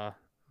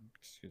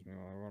excuse me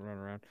while I run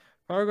around.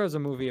 Fargo's a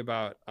movie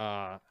about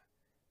I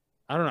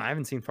don't know, I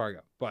haven't seen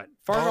Fargo, but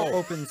Fargo Oh,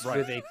 opens right.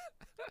 with a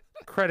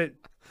credit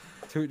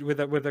with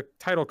a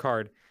title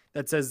card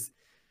that says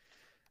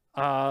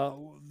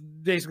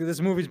basically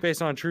this movie's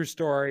based on a true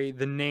story.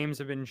 The names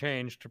have been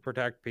changed to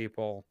protect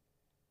people,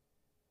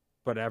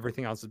 but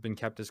everything else has been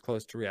kept as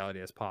close to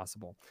reality as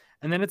possible.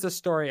 And then it's a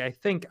story, I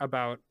think,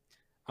 about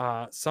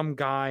some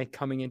guy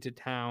coming into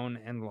town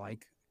and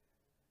like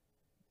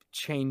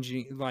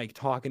changing, like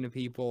talking to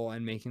people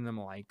and making them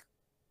like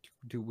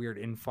do weird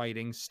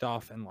infighting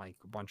stuff and like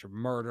a bunch of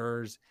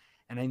murders.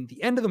 And in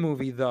the end of the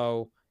movie,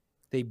 though,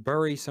 they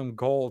bury some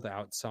gold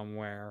out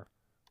somewhere,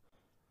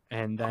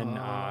 and then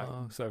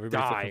so everybody's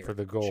die looking for or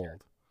the some shit.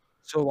 gold.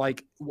 so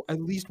like at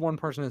least one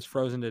person is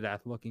frozen to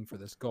death looking for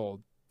this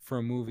gold for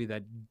a movie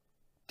that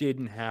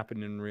didn't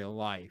happen in real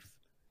life.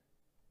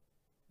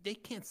 They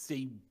can't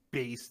say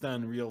based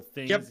on real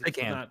things. Yep, they It's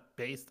can. not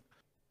based.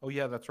 Oh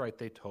yeah, that's right.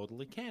 They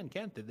totally can,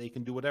 can't they? They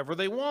can do whatever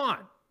they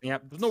want.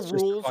 Yep. There's no it's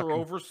just rules or fucking-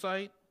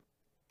 oversight.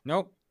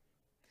 Nope.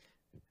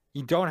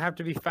 You don't have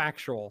to be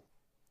factual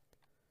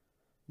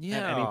at any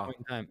Yeah. point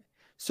in time.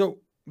 So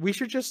we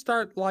should just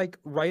start like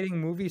writing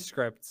movie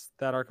scripts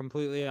that are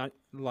completely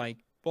like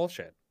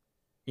bullshit,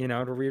 you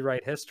know, to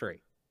rewrite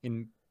history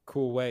in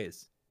cool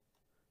ways,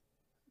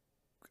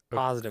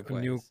 positive A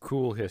ways. new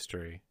cool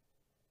history.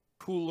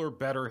 Cooler,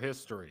 better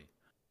history.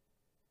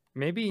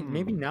 Maybe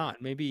Hmm.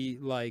 not. Maybe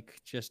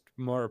like just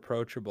more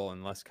approachable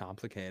and less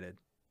complicated.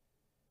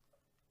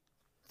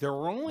 There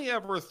were only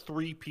ever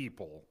 3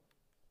 people,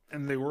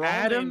 and they were all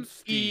Adam, named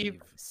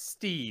Steve.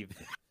 Steve.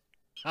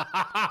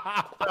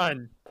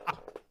 Done.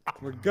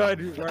 We're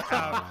good. We're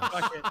out.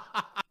 Fuck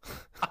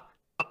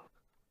it.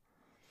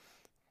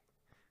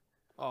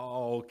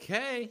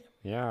 Okay.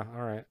 Yeah,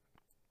 all right.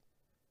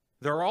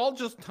 They're all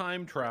just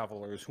time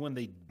travelers who, when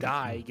they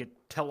die, Mm-hmm.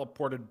 get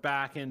teleported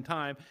back in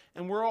time,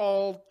 and we're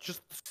all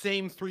just the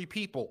same 3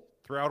 people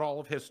throughout all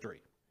of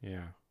history.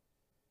 Yeah.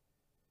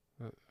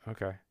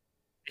 Okay.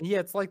 Yeah,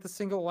 it's like the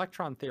single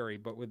electron theory,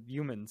 but with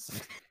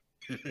humans.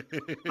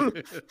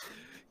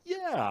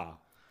 Yeah.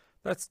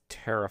 That's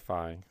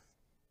terrifying.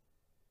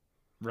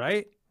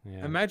 Right?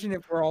 Yeah. Imagine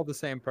if we're all the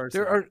same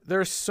person. There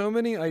are so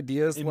many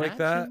ideas like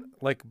that, Imagine-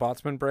 like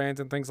Botsman brands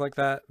and things like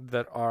that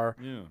are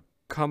Yeah.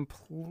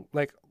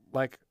 like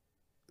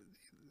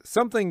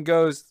something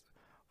goes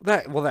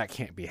that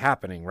can't be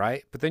happening,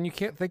 right? But then you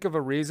can't think of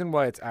a reason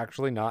why it's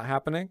actually not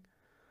happening.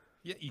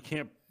 Yeah, you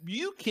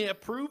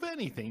can't prove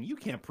anything. You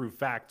can't prove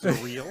facts are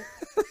real.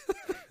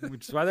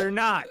 Which is why they're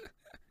not.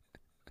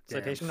 Damn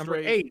Citation number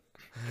straight.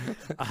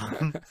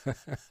 8.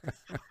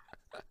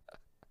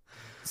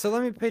 So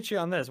let me pitch you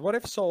on this. What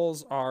if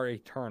souls are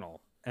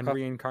eternal and Huh.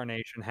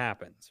 reincarnation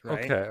happens,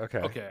 right? Okay.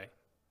 Okay.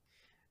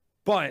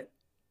 But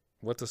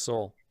What's a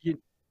soul?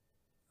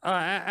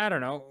 I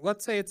don't know.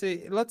 Let's say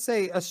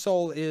a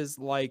soul is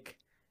like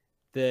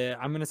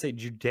I'm gonna say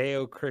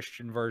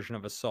Judeo-Christian version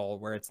of a soul,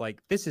 where it's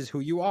like this is who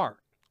you are,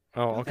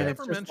 Oh, Does okay. and it it's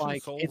ever just mention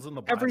like souls it's in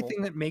the Bible?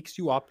 everything that makes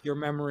you up, your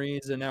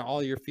memories and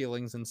all your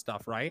feelings and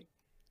stuff, right?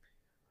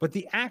 But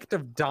the act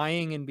of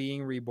dying and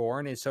being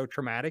reborn is so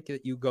traumatic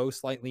that you go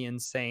slightly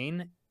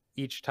insane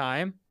each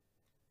time,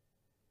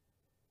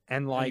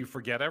 and And like, you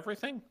forget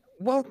everything?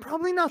 well,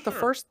 probably not the Sure.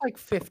 first like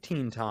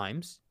 15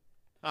 times,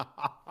 Ha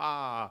ha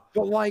ha.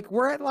 but like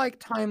we're at like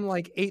time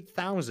like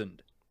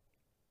 8,000.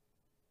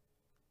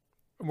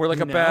 We're like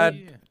You a know? bad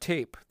Yeah.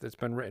 tape that's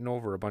been written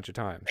over a bunch of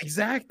times.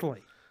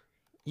 Exactly.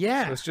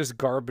 Yeah. So it's just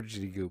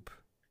garbagey goop.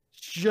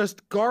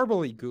 Just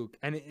garbly gook,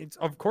 and it's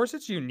of course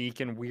it's unique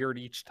and weird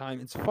each time.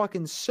 It's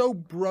fucking so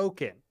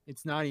broken.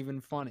 It's not even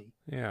funny.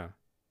 Yeah.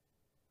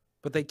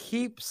 But they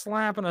keep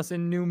slapping us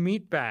in new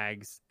meat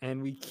bags,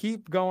 and we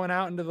keep going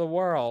out into the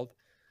world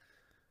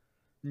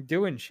and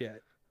doing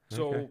shit.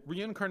 So Okay.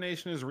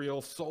 reincarnation is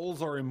real.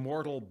 Souls are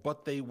immortal,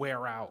 but they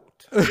wear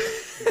out.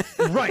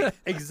 Right,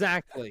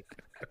 exactly.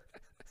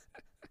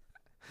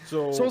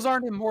 So Souls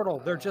aren't immortal;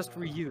 they're just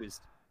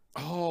reused.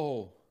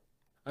 Oh,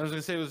 I was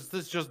gonna say,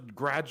 this just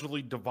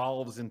gradually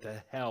devolves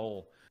into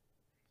hell?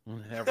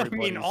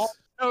 Everybody's...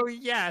 also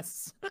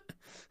yes.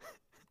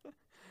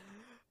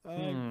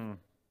 Hmm,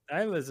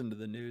 I listen to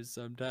the news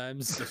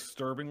sometimes.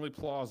 disturbingly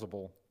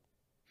plausible.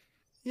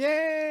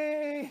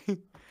 Yay!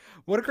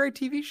 What a great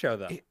TV show,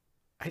 though.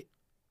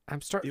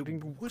 I'm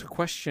starting would- to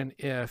question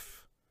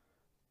if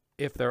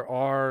there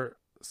are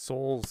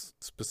souls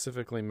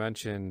specifically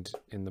mentioned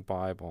in the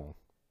Bible.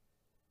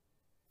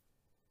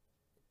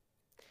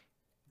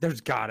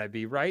 There's gotta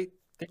be, right?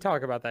 They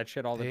talk about that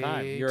shit all the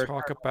time. They You're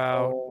talk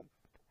about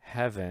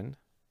heaven,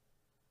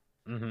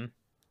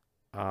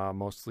 Mm-hmm.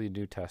 mostly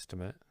New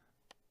Testament.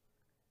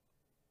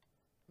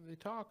 They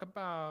talk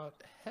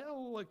about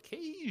hell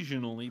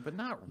occasionally, but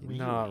not really.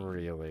 Not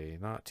really,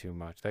 not too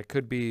much. That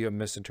could be a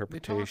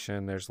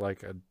misinterpretation. There's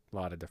like a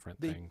lot of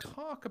different They things.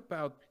 talk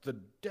about the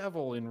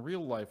devil in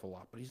real life a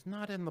lot, but he's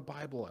not in the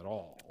Bible at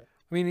all.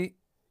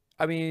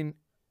 I mean,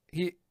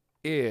 he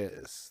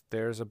is.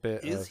 There's a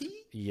bit. Is of,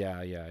 he?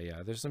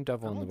 Yeah. There's some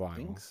devil I in the don't Bible.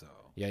 think so.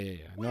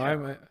 Yeah. No,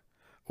 Where?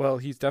 well,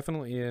 he's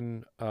definitely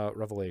in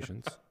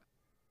Revelations.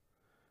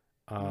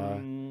 There's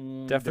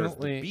the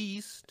definitely-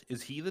 beast.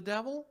 Is he the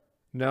devil?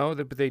 No,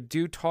 but they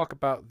do talk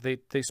about they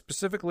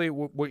specifically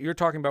what you're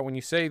talking about when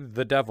you say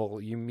the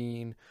devil. You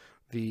mean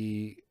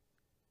the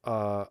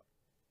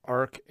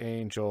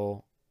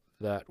archangel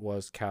that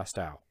was cast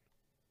out.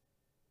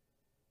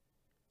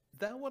 Is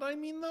that what I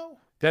mean, though?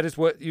 That is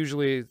what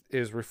usually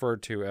is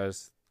referred to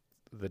as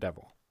the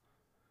devil.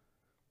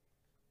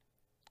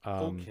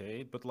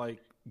 Okay, but like,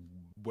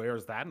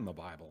 where's that in the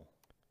Bible?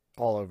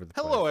 All over the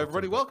place. Hello, It's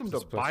everybody. in- Welcome it's to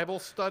supposed- Bible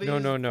studies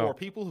No. for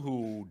people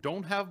who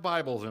don't have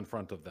Bibles in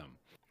front of them.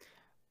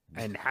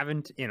 And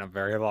haven't in a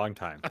very long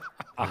time.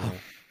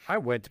 I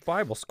went to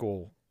Bible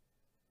school.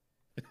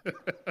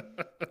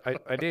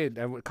 I did.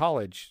 I went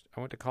college. I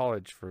went to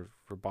college for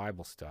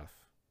Bible stuff.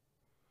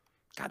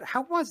 God,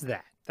 how was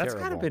that? That's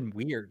kind of Terrible.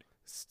 been weird.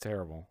 It's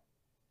terrible.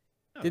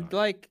 Did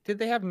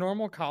they have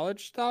normal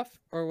college stuff,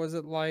 or was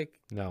it like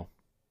No,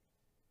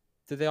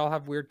 did they all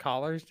have weird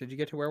collars? Did you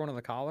get to wear one of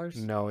the collars?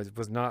 no, it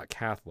was not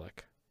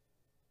Catholic.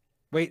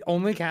 Wait,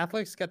 only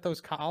Catholics get those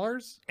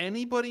collars?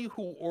 Anybody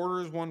who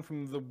orders one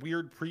from the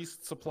weird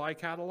priest supply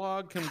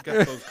catalog can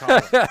get those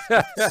collars.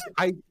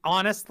 I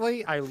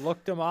honestly, I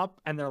looked them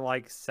up and they're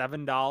like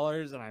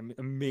 $7, and I'm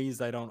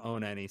amazed I don't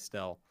own any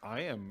still.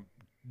 I am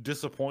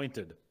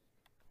disappointed.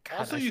 God,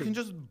 Also, I you should- can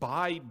just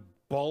buy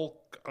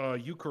bulk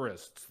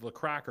Eucharists, the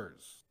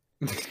crackers,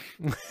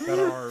 that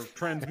are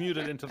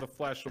transmuted into the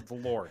flesh of the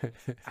Lord.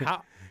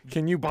 How,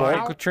 Can you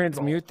Wow. bulk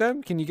transmute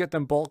them? Can you get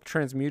them bulk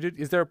transmuted?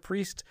 Is there a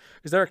priest?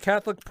 Is there a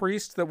Catholic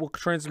priest that will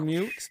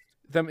transmute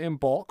them in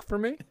bulk for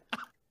me?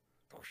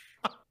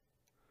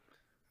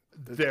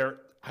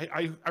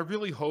 I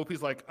really hope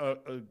he's like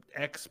a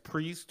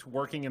ex-priest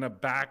working in a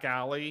back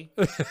alley.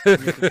 You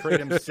have to trade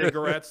him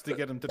cigarettes to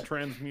get him to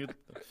transmute.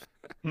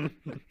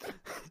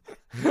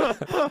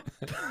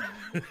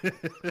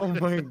 oh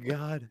my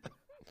god.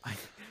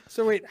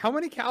 So wait, how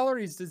many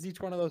calories does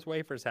each one of those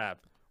wafers have?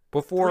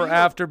 Before or 3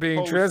 after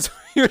being post-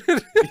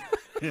 transmuted?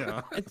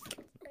 Yeah.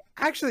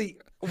 Actually,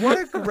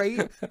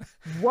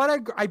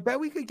 I bet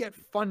we could get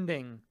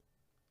funding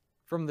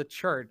from the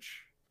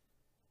church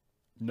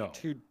No.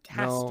 to test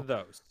No.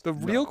 those. The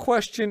real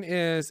question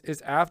is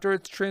after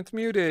it's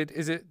transmuted,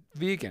 is it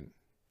vegan?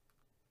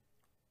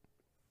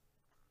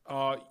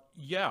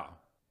 Yeah.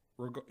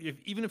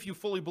 Even if you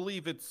fully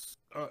believe it's,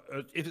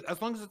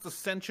 as long as it's a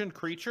sentient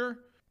creature,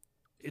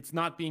 it's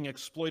not being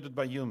exploited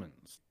by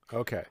humans.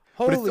 Okay.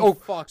 Holy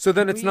fuck. So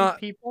then can it's we eat not.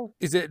 people.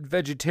 Is it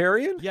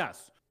vegetarian?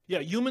 Yes. Yeah,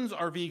 humans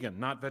are vegan,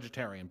 not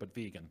vegetarian, but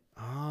vegan.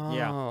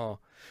 Oh.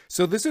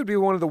 So this would be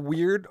one of the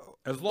weird.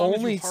 As long as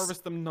Only you s-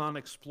 harvest them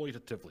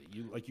non-exploitatively.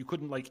 You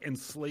couldn't like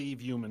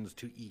enslave humans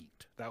to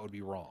eat. That would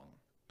be wrong.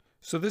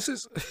 So this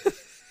is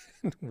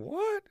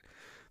what?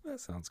 That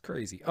sounds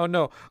crazy. Oh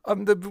no.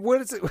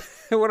 What is it?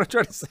 What I'm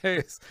trying to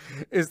say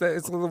is that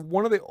it's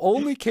one of the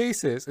only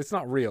cases. It's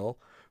not real,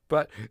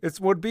 but it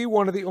would be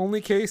one of the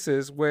only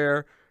cases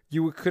where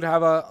you could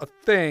have a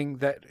thing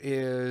that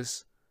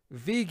is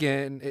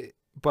vegan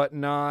but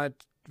not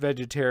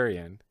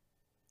vegetarian.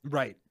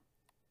 Right.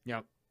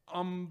 Yep.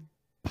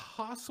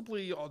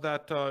 Possibly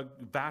that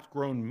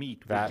vat-grown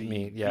meat. Vat would be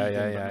meat, yeah, vegan,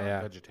 yeah, but not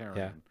yeah.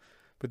 vegetarian.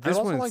 But I'd this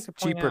also one's like to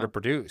point cheaper to out-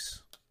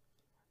 produce.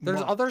 There's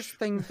Much. other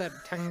things that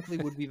technically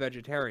would be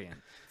vegetarian.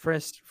 For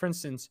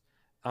instance,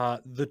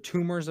 the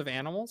tumors of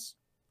animals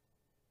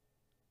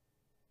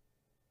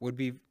would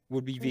be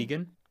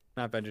vegan,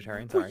 not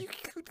vegetarian. Well, Sorry.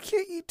 you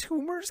can't eat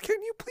tumors.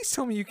 Can you please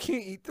tell me you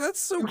can't eat? That's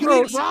so You can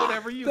gross. eat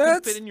whatever you can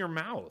That's- fit in your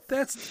mouth.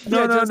 That's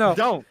Yeah, no. just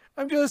Don't.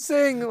 I'm just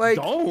saying, like,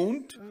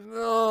 Don't.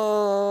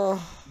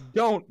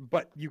 Don't,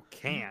 but you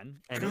can.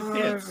 And God,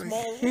 it I is.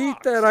 small hate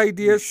rocks. that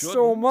idea You so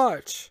shouldn't.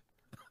 much.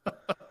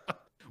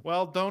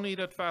 Well, don't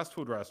eat at fast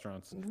food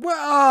restaurants. Well,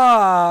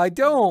 I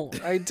don't.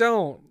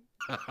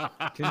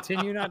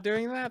 Continue not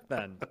doing that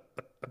then.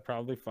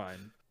 Probably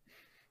fine.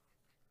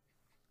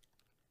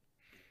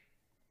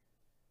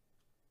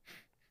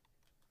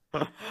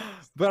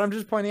 But I'm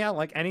just pointing out,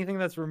 like, anything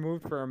that's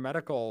removed for a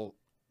medical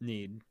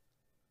need.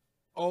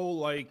 Oh,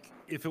 like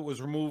if it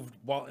was removed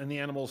while and the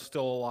animal's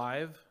still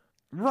alive?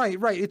 Right.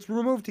 It's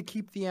removed to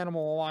keep the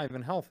animal alive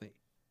and healthy.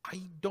 I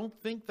don't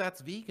think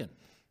that's vegan.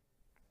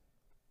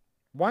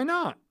 Why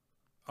not?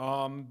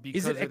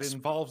 Because it it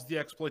involves the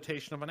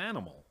exploitation of an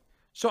animal.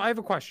 So I have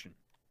a question.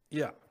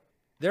 Yeah.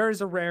 There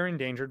is a rare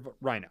endangered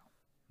rhino,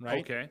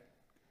 right? Okay.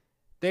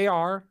 They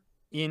are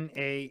in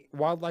a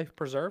wildlife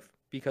preserve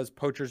because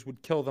poachers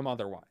would kill them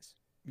otherwise.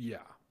 Yeah.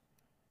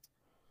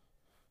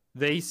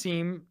 They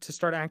seem to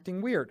start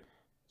acting weird.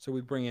 So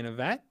we bring in a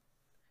vet.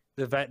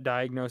 The vet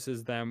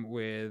diagnoses them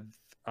with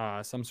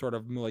some sort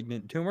of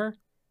malignant tumor.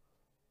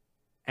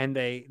 And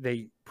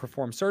they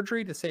perform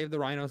surgery to save the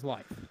rhino's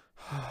life.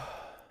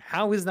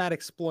 How is that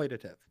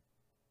exploitative?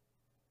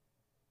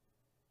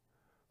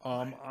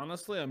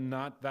 Honestly, I'm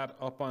not that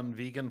up on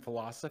vegan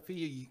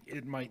philosophy.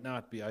 It might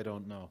not be. I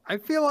don't know. I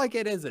feel like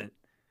it isn't.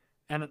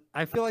 And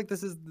I feel like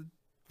this is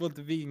what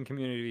the vegan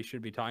community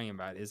should be talking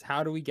about is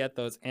how do we get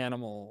those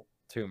animal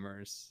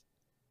tumors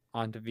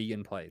onto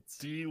vegan plates?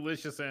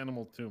 Delicious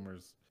animal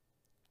tumors.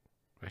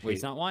 Wait,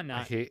 he's not wanting I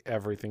that. hate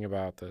everything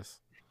about this.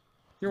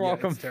 You're Yeah,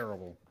 welcome. It's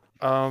terrible.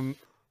 My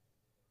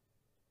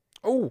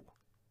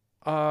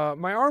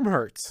arm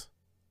hurts.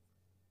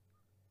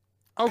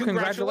 Oh,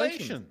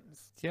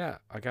 congratulations. Yeah,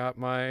 I got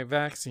my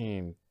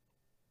vaccine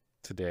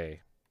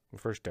today. My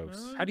first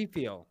dose. How do you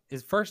feel?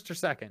 Is first or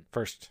second?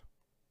 First.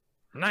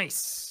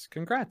 Nice.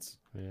 Congrats.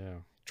 Yeah.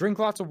 Drink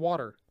lots of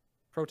water.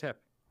 Pro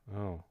tip.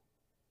 Oh.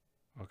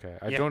 Okay.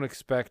 I Yeah. don't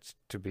expect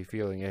to be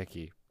feeling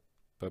icky,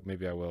 but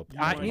maybe I will.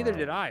 Neither tomorrow.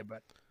 did I,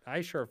 but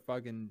I sure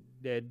fucking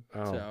did.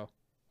 Oh. So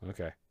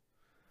Okay.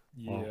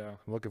 Yeah. Well,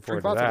 I'm looking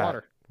forward drink to lots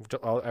that.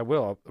 of water. I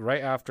will.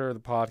 Right after the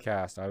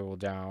podcast, I will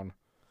down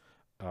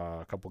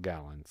a couple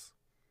gallons.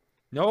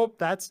 Nope,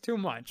 that's too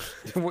much.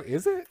 What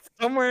is it?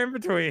 Somewhere in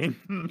between.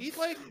 Eat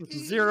like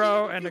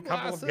Zero and a few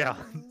couple of glasses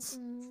gallons.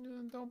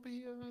 and don't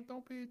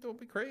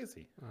be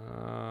crazy.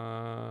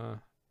 I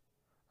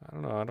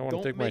don't know. I don't want to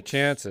Don't take my make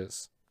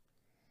chances.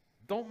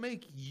 Don't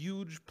make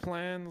huge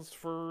plans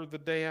for the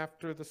day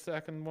after the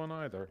second one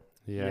either.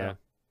 Yeah.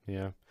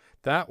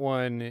 That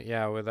one,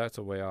 yeah, well, that's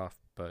a way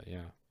off, but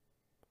yeah.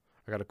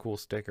 I got a cool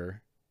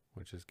sticker,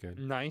 which is good.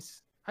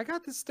 Nice. I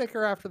got the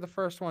sticker after the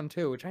first one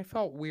too, which I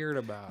felt weird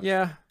about.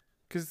 Yeah,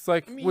 because it's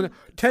like I mean, when, it's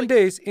 10 like-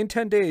 days, in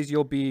 10 days,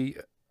 you'll be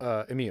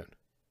immune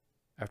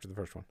after the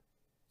first one.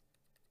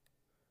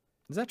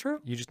 Is that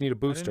true? You just need a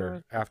booster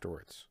realize-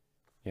 afterwards.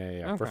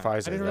 Yeah, for Okay. I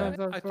Pfizer. didn't yeah. realize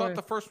that was I the thought way-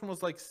 the first one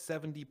was like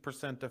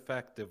 70%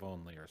 effective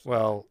only or something.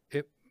 Well,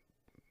 it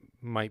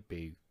might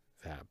be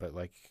that, but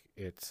like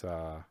it's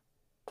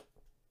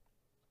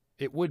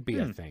it would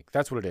be, I think.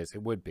 That's what it is.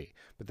 It would be.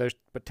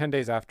 But 10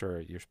 days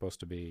after you're supposed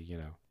to be,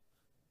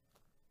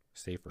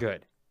 safer.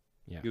 Good.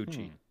 Yeah.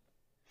 Gucci. Hmm.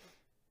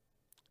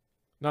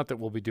 Not that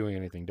we'll be doing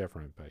anything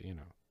different, but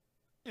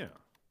Yeah.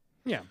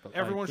 Yeah, but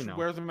Everyone like, you should know.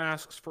 wear the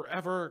masks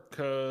forever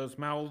because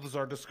mouths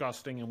are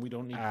disgusting and we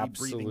don't need to be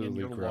breathing in absolutely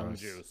your lung gross.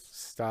 juice.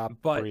 Stop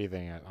But-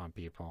 breathing it on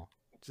people.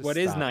 Just What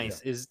is stop it.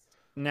 nice is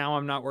now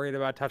I'm not worried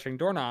about touching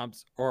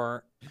doorknobs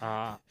or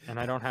and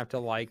I don't have to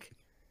like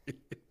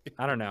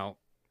I don't know,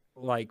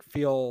 like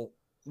feel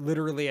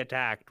literally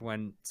attacked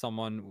when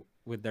someone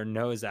with their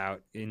nose out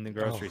in the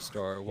grocery Oh,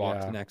 store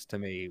walks yeah. next to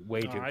me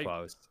way too I-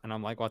 close. And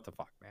I'm like, what the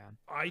fuck, man?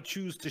 I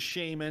choose to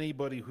shame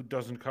anybody who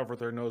doesn't cover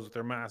their nose with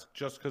their mask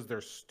just because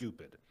they're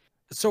stupid.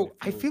 So It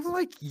I feel feels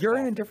like you're in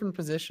a awful. different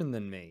position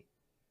than me.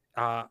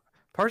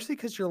 Partially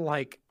because you're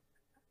like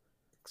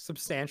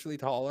substantially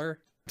taller.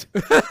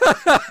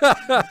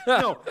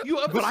 No, you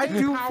have the But I same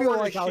do power feel to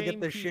like I'll shame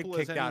get the shit people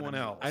as kicked out of anyone me.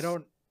 else. I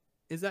don't.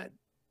 Is that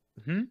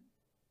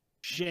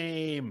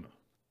Shame.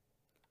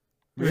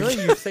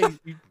 really? You say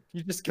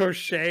You just go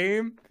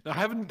shame. I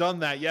haven't done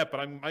that yet, but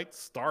I might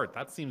start.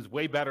 That seems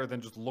way better than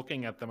just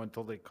looking at them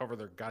until they cover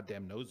their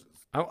goddamn noses.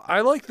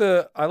 I like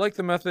the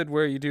method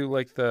where you do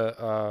like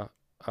the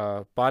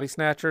body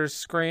snatchers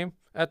scream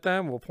at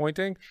them while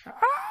pointing.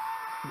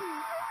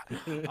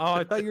 Oh,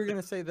 I thought you were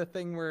gonna say the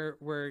thing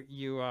where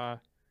you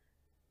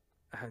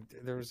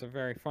there was a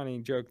very funny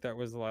joke that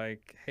was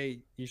like, hey,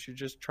 you should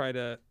just try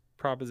to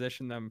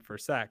proposition them for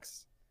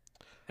sex,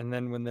 and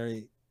then when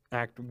they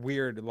act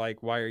weird,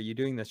 like, why are you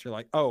doing this? You're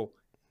like, oh,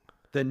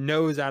 the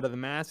nose out of the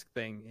mask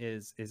thing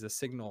is a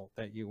signal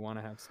that you want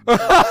to have some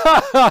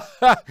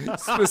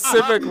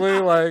Specifically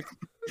like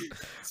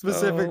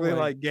specifically Oh my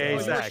like gay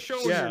God. You're sex.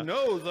 showing Yeah. your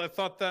nose. I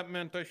thought that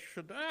meant I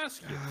should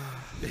ask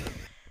you.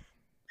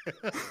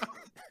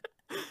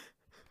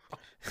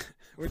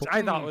 Which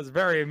I thought was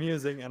very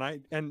amusing,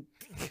 and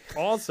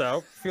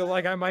also feel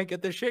like I might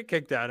get the shit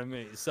kicked out of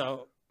me.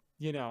 So,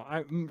 you know,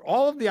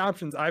 all of the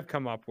options I've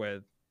come up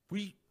with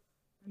We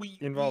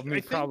involve I me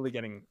think probably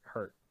getting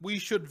hurt. we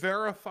should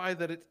verify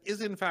that it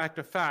is in fact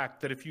a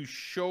fact that if you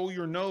show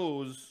your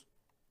nose,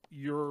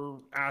 you're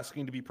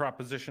asking to be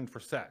propositioned for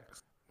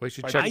sex. we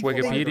should By check default,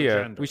 either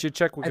Wikipedia. gender. We should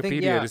check I think,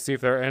 Wikipedia yeah. to see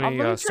if there are Let any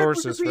me check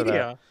sources for that.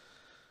 Wikipedia.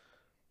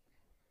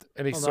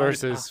 Any Hold on.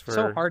 sources So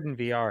for hard in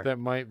VR. that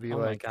might be Oh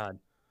my like god.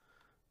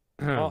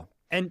 Oh,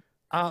 and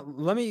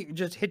let me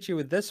just hit you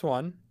with this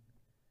one.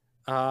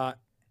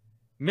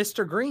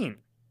 Mr. Green.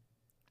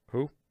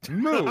 who?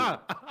 Moo.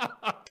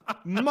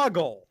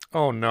 Muggle.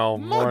 Oh no,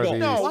 more of Muggle. these.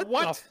 No, What?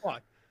 what the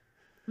fuck?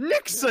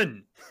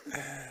 Nixon.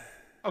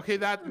 Okay,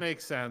 that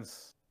makes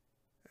sense.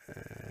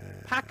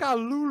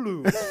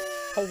 Pakalulu.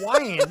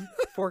 Hawaiian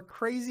for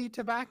crazy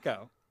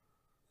tobacco.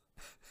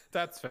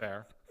 That's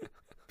fair.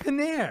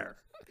 Pinair.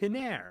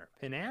 Pinair.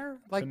 Pinair?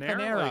 Like Pinair,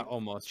 Panera like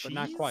almost, but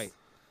not cheese? quite.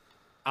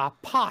 A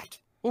pot.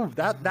 Ooh,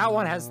 that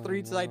one has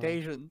 3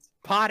 citations.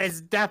 Pot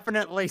is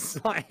definitely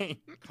slang.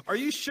 Are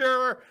you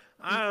sure?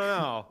 I don't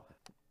know.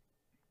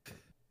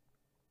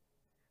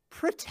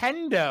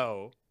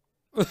 Pretendo.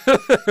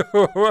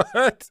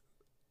 What?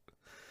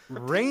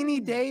 Rainy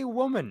day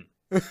woman.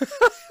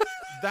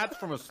 That's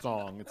from a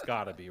song. It's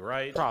got to be,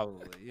 right?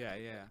 Probably, yeah.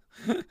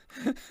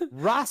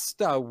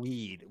 Rasta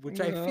weed, which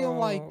I feel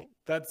like No.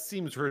 That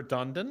seems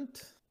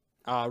redundant.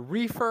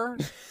 reefer,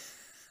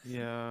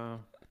 Yeah.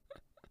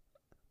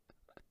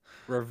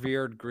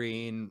 revered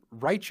green,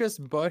 righteous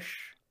bush.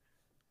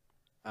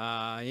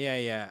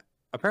 Yeah.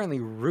 Apparently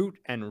root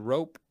and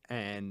rope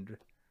and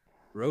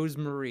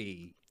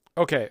rosemary.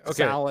 Okay.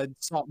 Salad,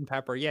 salt and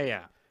pepper.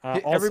 Yeah.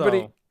 Hey,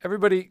 Also,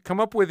 everybody, come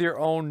up with your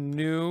own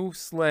new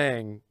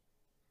slang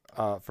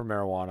for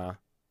marijuana,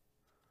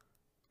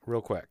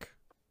 real quick.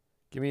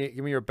 Give me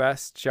your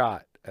best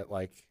shot at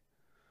like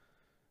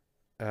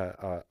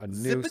a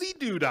new Zippity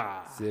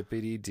doodah.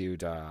 zippity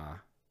doodah.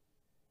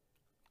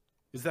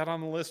 Is that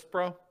on the list,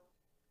 bro?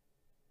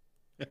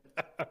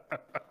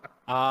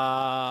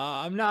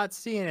 I'm not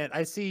seeing it.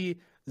 I see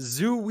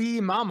Zooey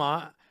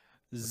Mama,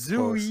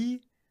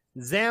 Zooey,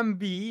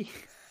 Zambi.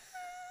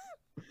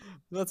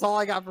 That's all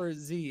I got for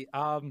Z.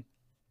 I'm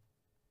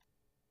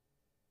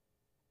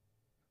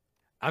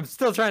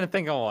still trying to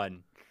think of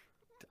one.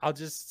 I'll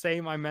just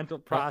say my mental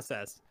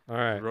process. All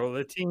right.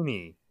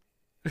 Rollatini,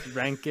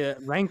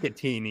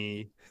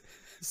 Rankatini,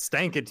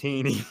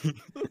 Stankatini,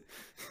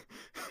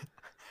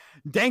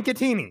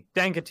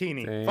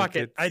 Dankatini. Fuck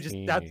it. That's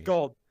Dankatini.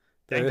 gold.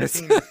 That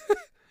is- Dankatini.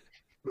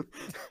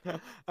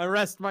 I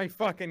rest my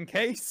fucking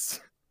case.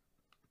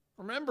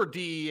 Remember,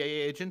 DEA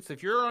agents,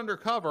 if you're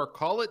undercover,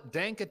 call it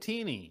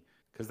Dankatini,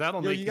 because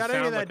that'll Yo, make you you gotta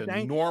hear sound that like a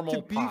dank. normal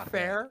To be pothead.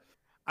 fair,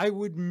 I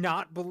would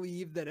not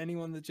believe that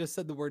anyone that just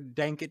said the word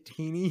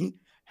Dankatini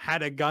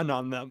had a gun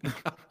on them.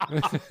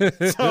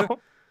 So,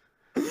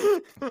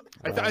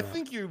 I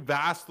think you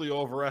vastly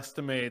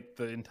overestimate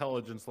the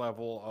intelligence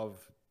level of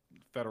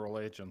federal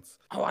agents.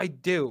 oh, I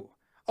do.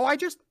 Oh,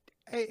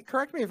 hey,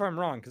 correct me if I'm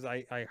wrong, because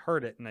I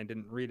heard it and I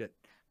didn't read it,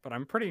 but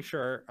I'm pretty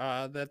sure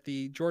that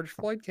the George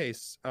Floyd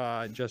case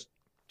just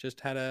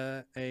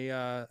had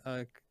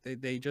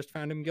they just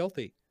found him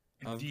guilty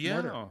of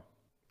murder.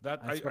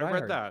 That That's I what I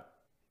read heard.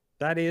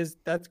 that.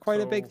 That's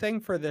quite a big So- thing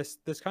for this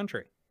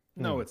country.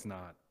 No, it's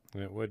not.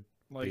 It would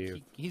Like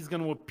be. he's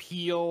going to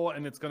appeal,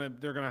 and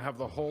they're going to have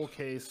the whole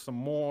case some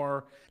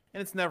more,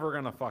 and it's never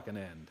going to fucking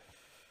end.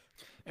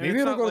 And Maybe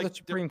it's it'll not go like to the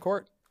Supreme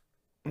Court.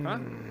 Huh?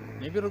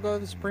 Maybe it'll go to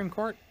the Supreme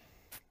Court.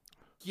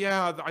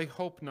 Yeah, I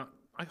hope not.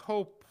 I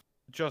hope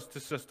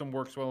justice system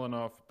works well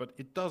enough, but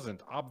it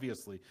doesn't,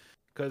 obviously,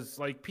 because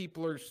like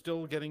people are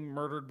still getting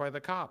murdered by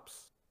the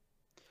cops.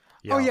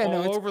 Oh yeah, no,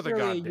 all it's over the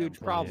clearly a goddamn huge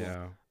place.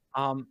 problem.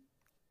 Yeah.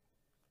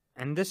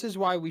 And this is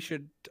why we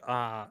should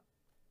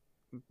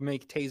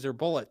make taser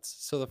bullets.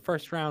 So the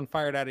first round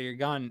fired out of your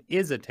gun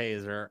is a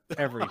taser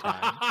every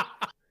time.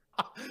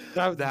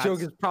 That That's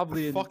joke is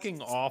probably in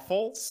fucking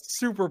awful.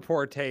 super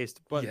poor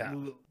taste, but Yeah.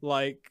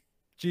 like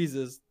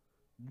Jesus,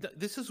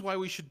 This is why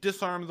we should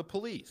disarm the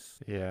police.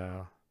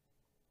 Yeah.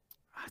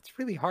 it's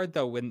really hard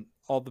though when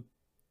all the.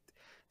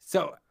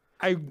 So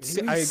I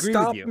agree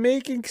Stop with you.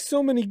 making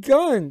so many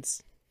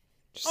guns.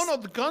 Oh no,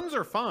 the guns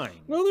are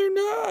fine. No, they're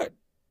not.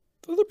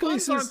 The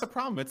police Guns aren't the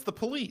problem. It's the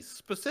police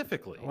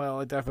specifically.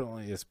 Well, it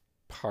definitely is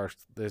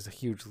there's a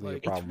hugely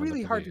It's problem with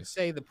really the hard to police.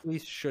 say the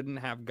police shouldn't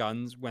have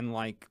guns when,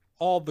 like,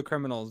 all the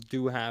criminals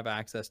do have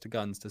access to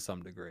guns to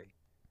some degree.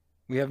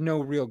 We have no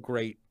real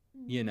great,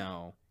 you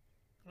know.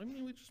 I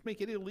mean, we just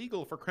make it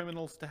illegal for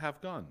criminals to have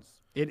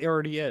guns. It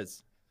already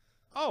is.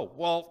 Oh,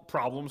 well,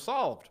 problem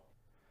solved.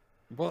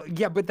 Well,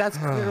 yeah, but that's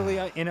clearly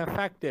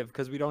ineffective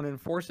because we don't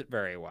enforce it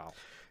very well.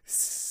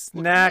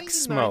 Snack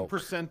smoke.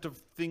 99% of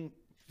things.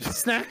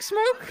 Snack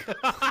smoke?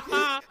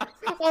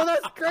 Oh,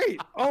 that's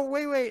great. Oh,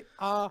 wait.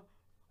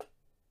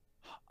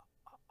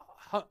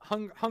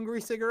 Hungry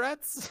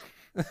cigarettes?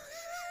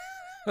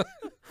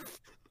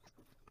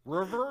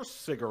 Reverse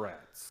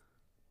cigarettes.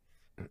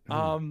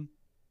 Yeah.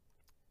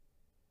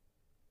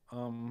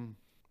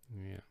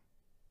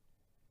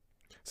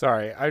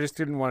 Sorry, I just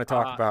didn't want to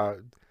talk about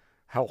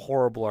how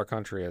horrible our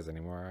country is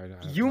anymore.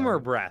 Humor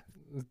breath.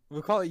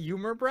 We'll call it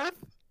humor breath.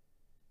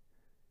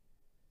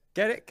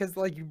 Get it? Because,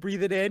 like, you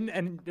breathe it in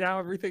and now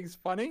everything's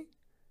funny?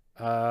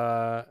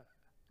 No?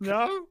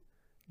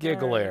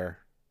 Giggle Alright. air.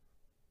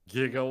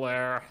 Giggle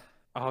air.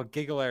 Oh,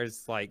 Giggle Air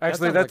is like...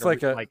 Actually, that sounds that's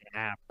like a- an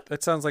app.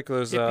 That sounds like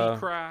those Hippie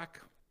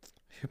crack.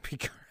 hippie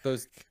crack.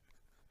 Those...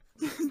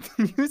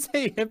 Did you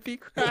say hippie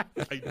crack?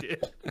 I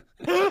did.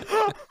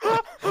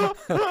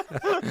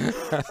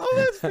 Oh,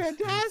 that's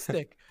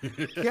fantastic.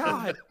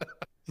 God.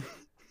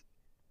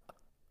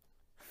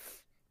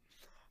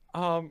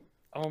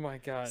 Oh my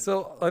God.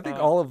 So I think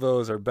all of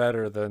those are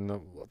better than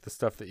the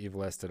stuff that you've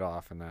listed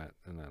off in that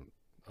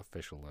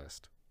official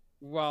list.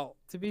 Well,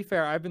 to be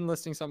fair, I've been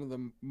listing some of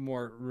the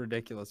more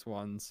ridiculous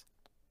ones.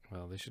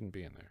 Well, they shouldn't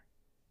be in there.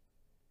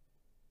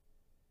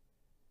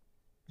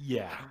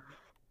 Yeah.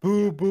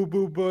 Boo boo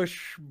boo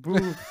bush,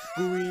 boo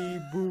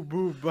booey, boo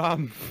boo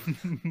bum,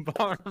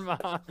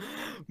 barma,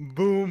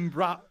 boom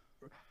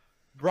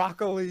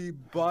broccoli,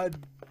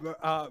 bud,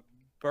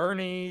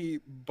 Bernie,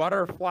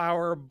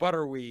 butterflower,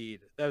 butterweed.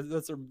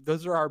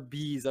 Those are our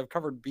bees. I've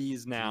covered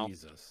bees now.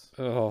 Jesus.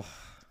 Oh.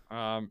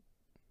 Um,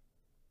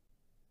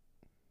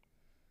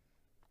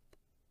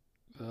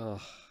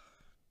 Ugh.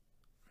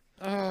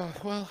 Oh,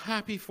 well,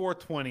 happy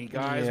 420,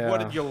 guys. Yeah. What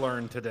did you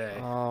learn today?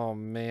 Oh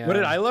man. what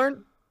did I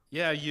learn?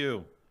 Yeah,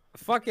 you.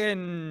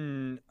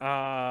 Fucking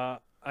I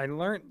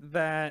learned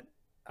that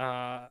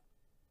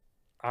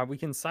we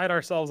can cite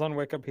ourselves on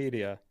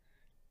Wikipedia,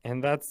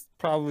 and that's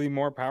probably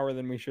more power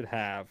than we should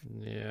have.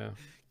 Yeah.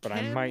 But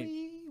I might.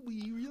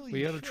 We really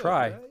We gotta should,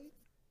 try. right?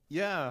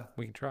 Yeah.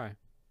 We can try.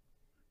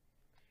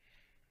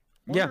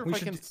 Yeah, Wonder we if I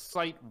should can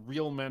cite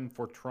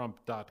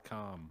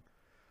realmenfortrump.com.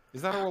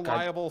 Is that a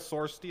reliable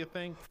source, do you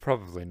think?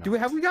 Probably not.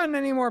 have we gotten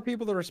any more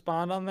people to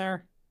respond on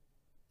there?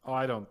 Oh,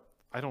 I don't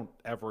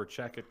ever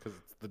check it because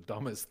it's the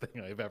dumbest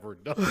thing I've ever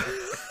done.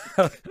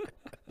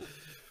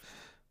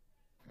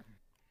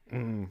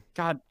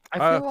 God,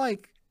 I feel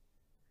like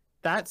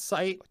that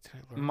site What did I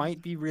learn?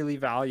 might be really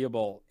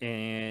valuable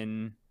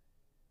in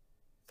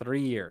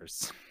 3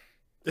 years.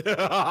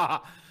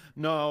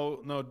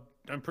 No,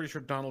 I'm pretty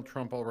sure Donald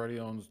Trump already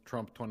owns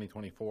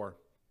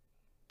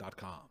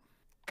Trump2024.com.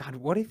 God,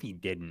 what if he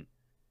didn't?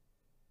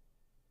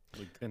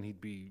 Like then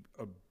he'd be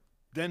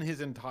then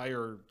his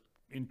entire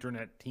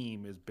internet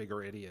team is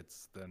bigger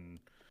idiots than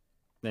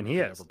Then I he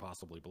could is. ever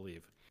possibly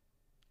believe.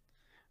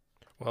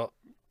 Well,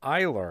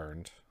 I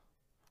learned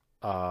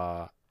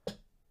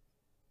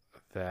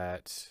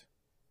that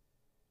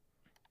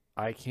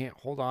I can't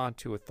hold on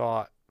to a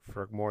thought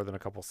for more than a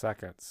couple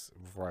seconds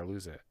before I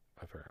lose it,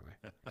 apparently.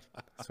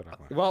 That's what I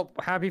learned. Well,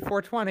 happy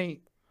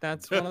 420.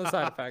 That's one of the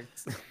side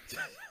effects.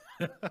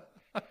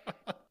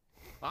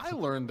 I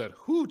learned that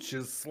hooch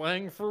is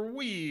slang for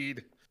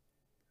weed.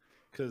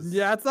 Cause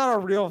Yeah, it's not a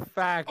real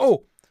fact.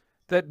 Oh,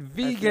 that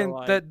vegan,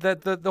 like-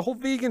 the whole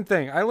vegan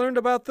thing. I learned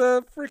about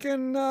the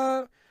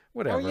freaking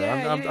whatever.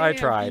 I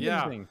tried.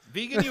 yeah, Interesting.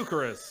 vegan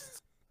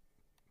Eucharist.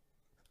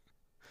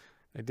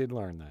 I did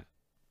learn that.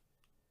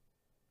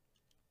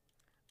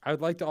 I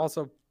would like to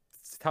also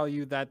tell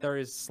you that there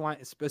is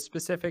a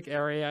specific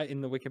area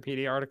in the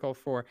Wikipedia article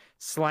for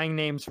slang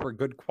names for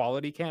good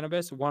quality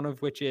cannabis, one of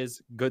which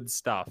is good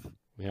stuff.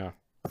 Yeah.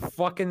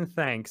 Fucking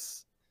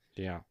thanks.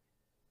 Yeah.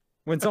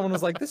 When someone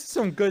was like, this is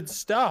some good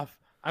stuff,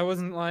 I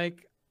wasn't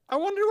like, I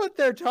wonder what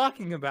they're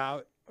talking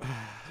about.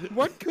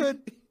 What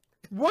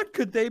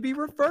could they be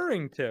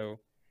referring to?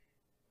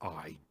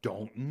 I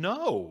don't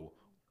know.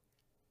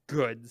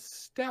 Good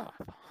stuff.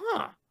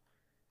 Huh.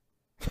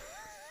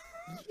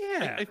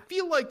 Yeah. I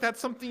feel like that's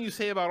something you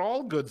say about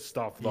all good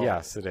stuff, though.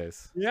 Yes, it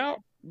is. Yeah.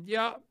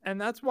 Yeah. And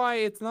that's why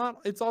it's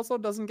also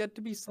doesn't get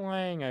to be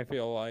slang, I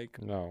feel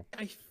like. No.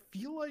 I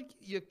feel like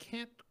you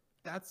can't.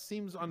 That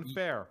seems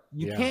unfair.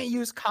 You Yeah. can't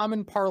use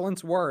common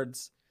parlance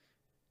words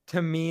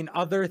to mean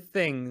other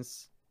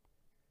things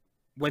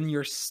when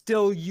you're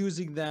still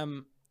using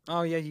them.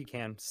 Oh, yeah, you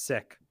can.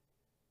 Sick.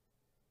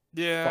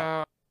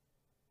 Yeah.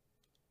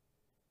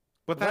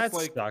 But Well, that's that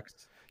like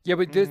sucks. Yeah,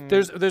 but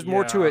there's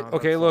more to yeah, it.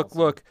 Okay, that's look, awesome.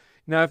 look.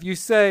 Now, if you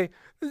say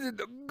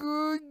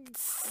good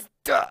stuff,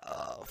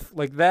 stuff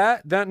like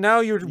that. That now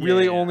you're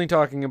really Yeah. only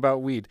talking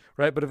about weed,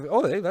 right? But if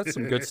hey, that's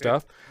some good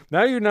stuff.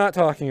 Now you're not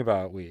talking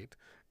about weed.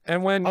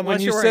 And when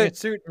Unless you you're wearing say a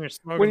suit and you're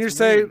smoking when you some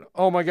say, weed.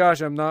 "Oh my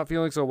gosh, I'm not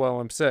feeling so well.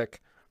 I'm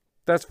sick,"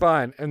 that's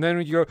fine. And then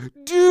when you go,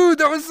 "Dude,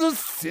 that was so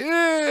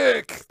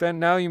sick," then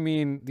now you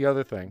mean the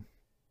other thing.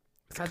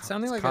 That's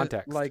sounding it's like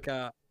context.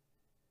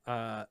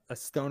 a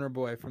stoner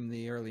boy from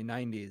the early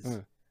 '90s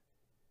Mm.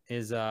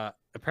 is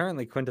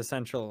apparently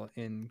quintessential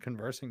in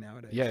conversing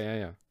nowadays.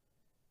 Yeah.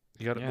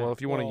 You got to Yeah. well,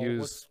 if you want to Well,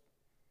 use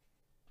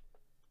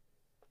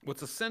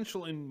what's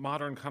essential in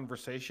modern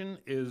conversation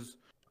is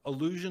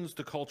allusions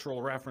to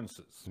cultural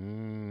references,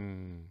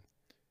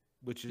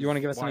 which is You wanna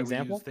give us an why we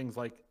example? use things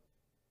like,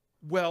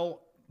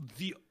 well,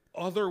 the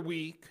other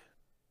week,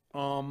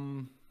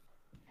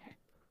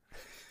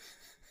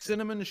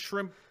 cinnamon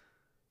shrimp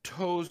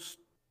toast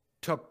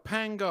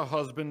Topanga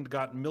husband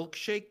got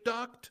milkshake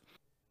ducked.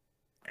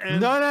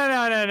 And No.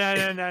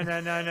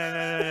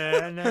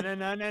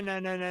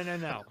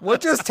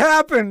 what just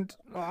happened?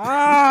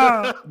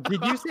 Ah!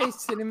 Did you say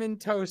cinnamon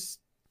toast?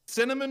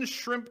 cinnamon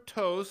shrimp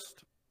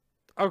toast.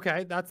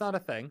 Okay, that's not a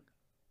thing.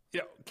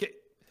 Yeah, okay.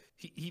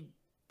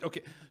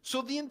 Okay.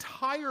 So the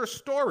entire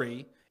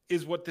story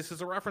is what this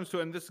is a reference to,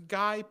 and this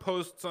guy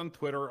posts on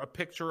Twitter a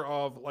picture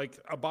of like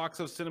a box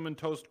of cinnamon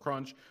toast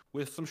crunch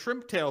with some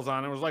shrimp tails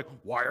on it. And was like,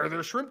 "Why are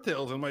there shrimp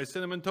tails in my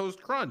cinnamon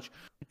toast crunch?"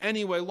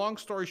 Anyway, long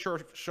story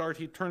short,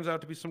 he turns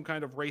out to be some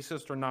kind of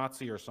racist or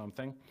Nazi or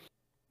something,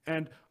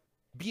 and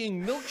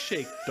being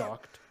milkshake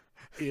ducked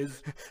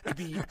is to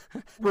be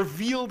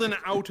revealed and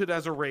outed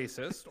as a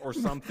racist or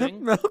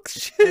something.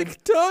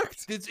 Milkshake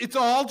ducked? It's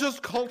all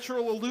just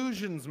cultural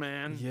illusions,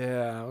 man.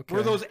 Yeah, okay.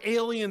 We're those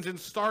aliens in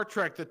Star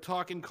Trek that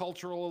talk in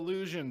cultural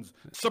illusions.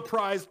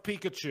 Surprised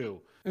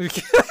Pikachu.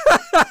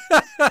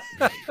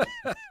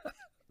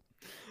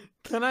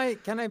 Can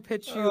I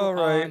pitch you All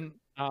right.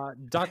 on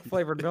duck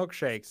flavored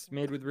milkshakes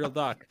made with real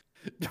duck?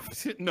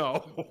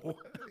 No.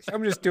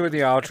 I'm just doing the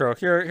outro.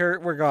 Here,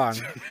 we're gone.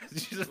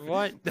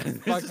 What? This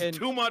Fucking- is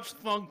too much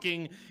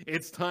thunking.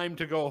 It's time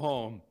to go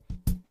home.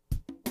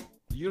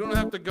 You don't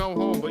have to go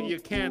home, but you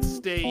can't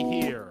stay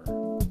here.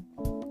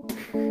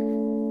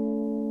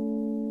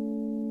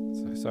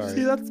 Sorry.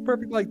 See, that's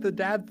perfect, like the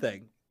dad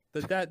thing,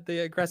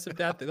 the aggressive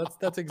dad thing.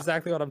 That's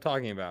exactly what I'm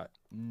talking about.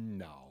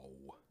 No.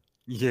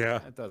 Yeah,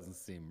 That doesn't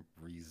seem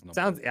reasonable.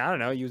 sounds. I don't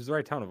know. Use the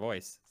right tone of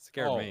voice. It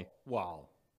scared Oh, me. Well,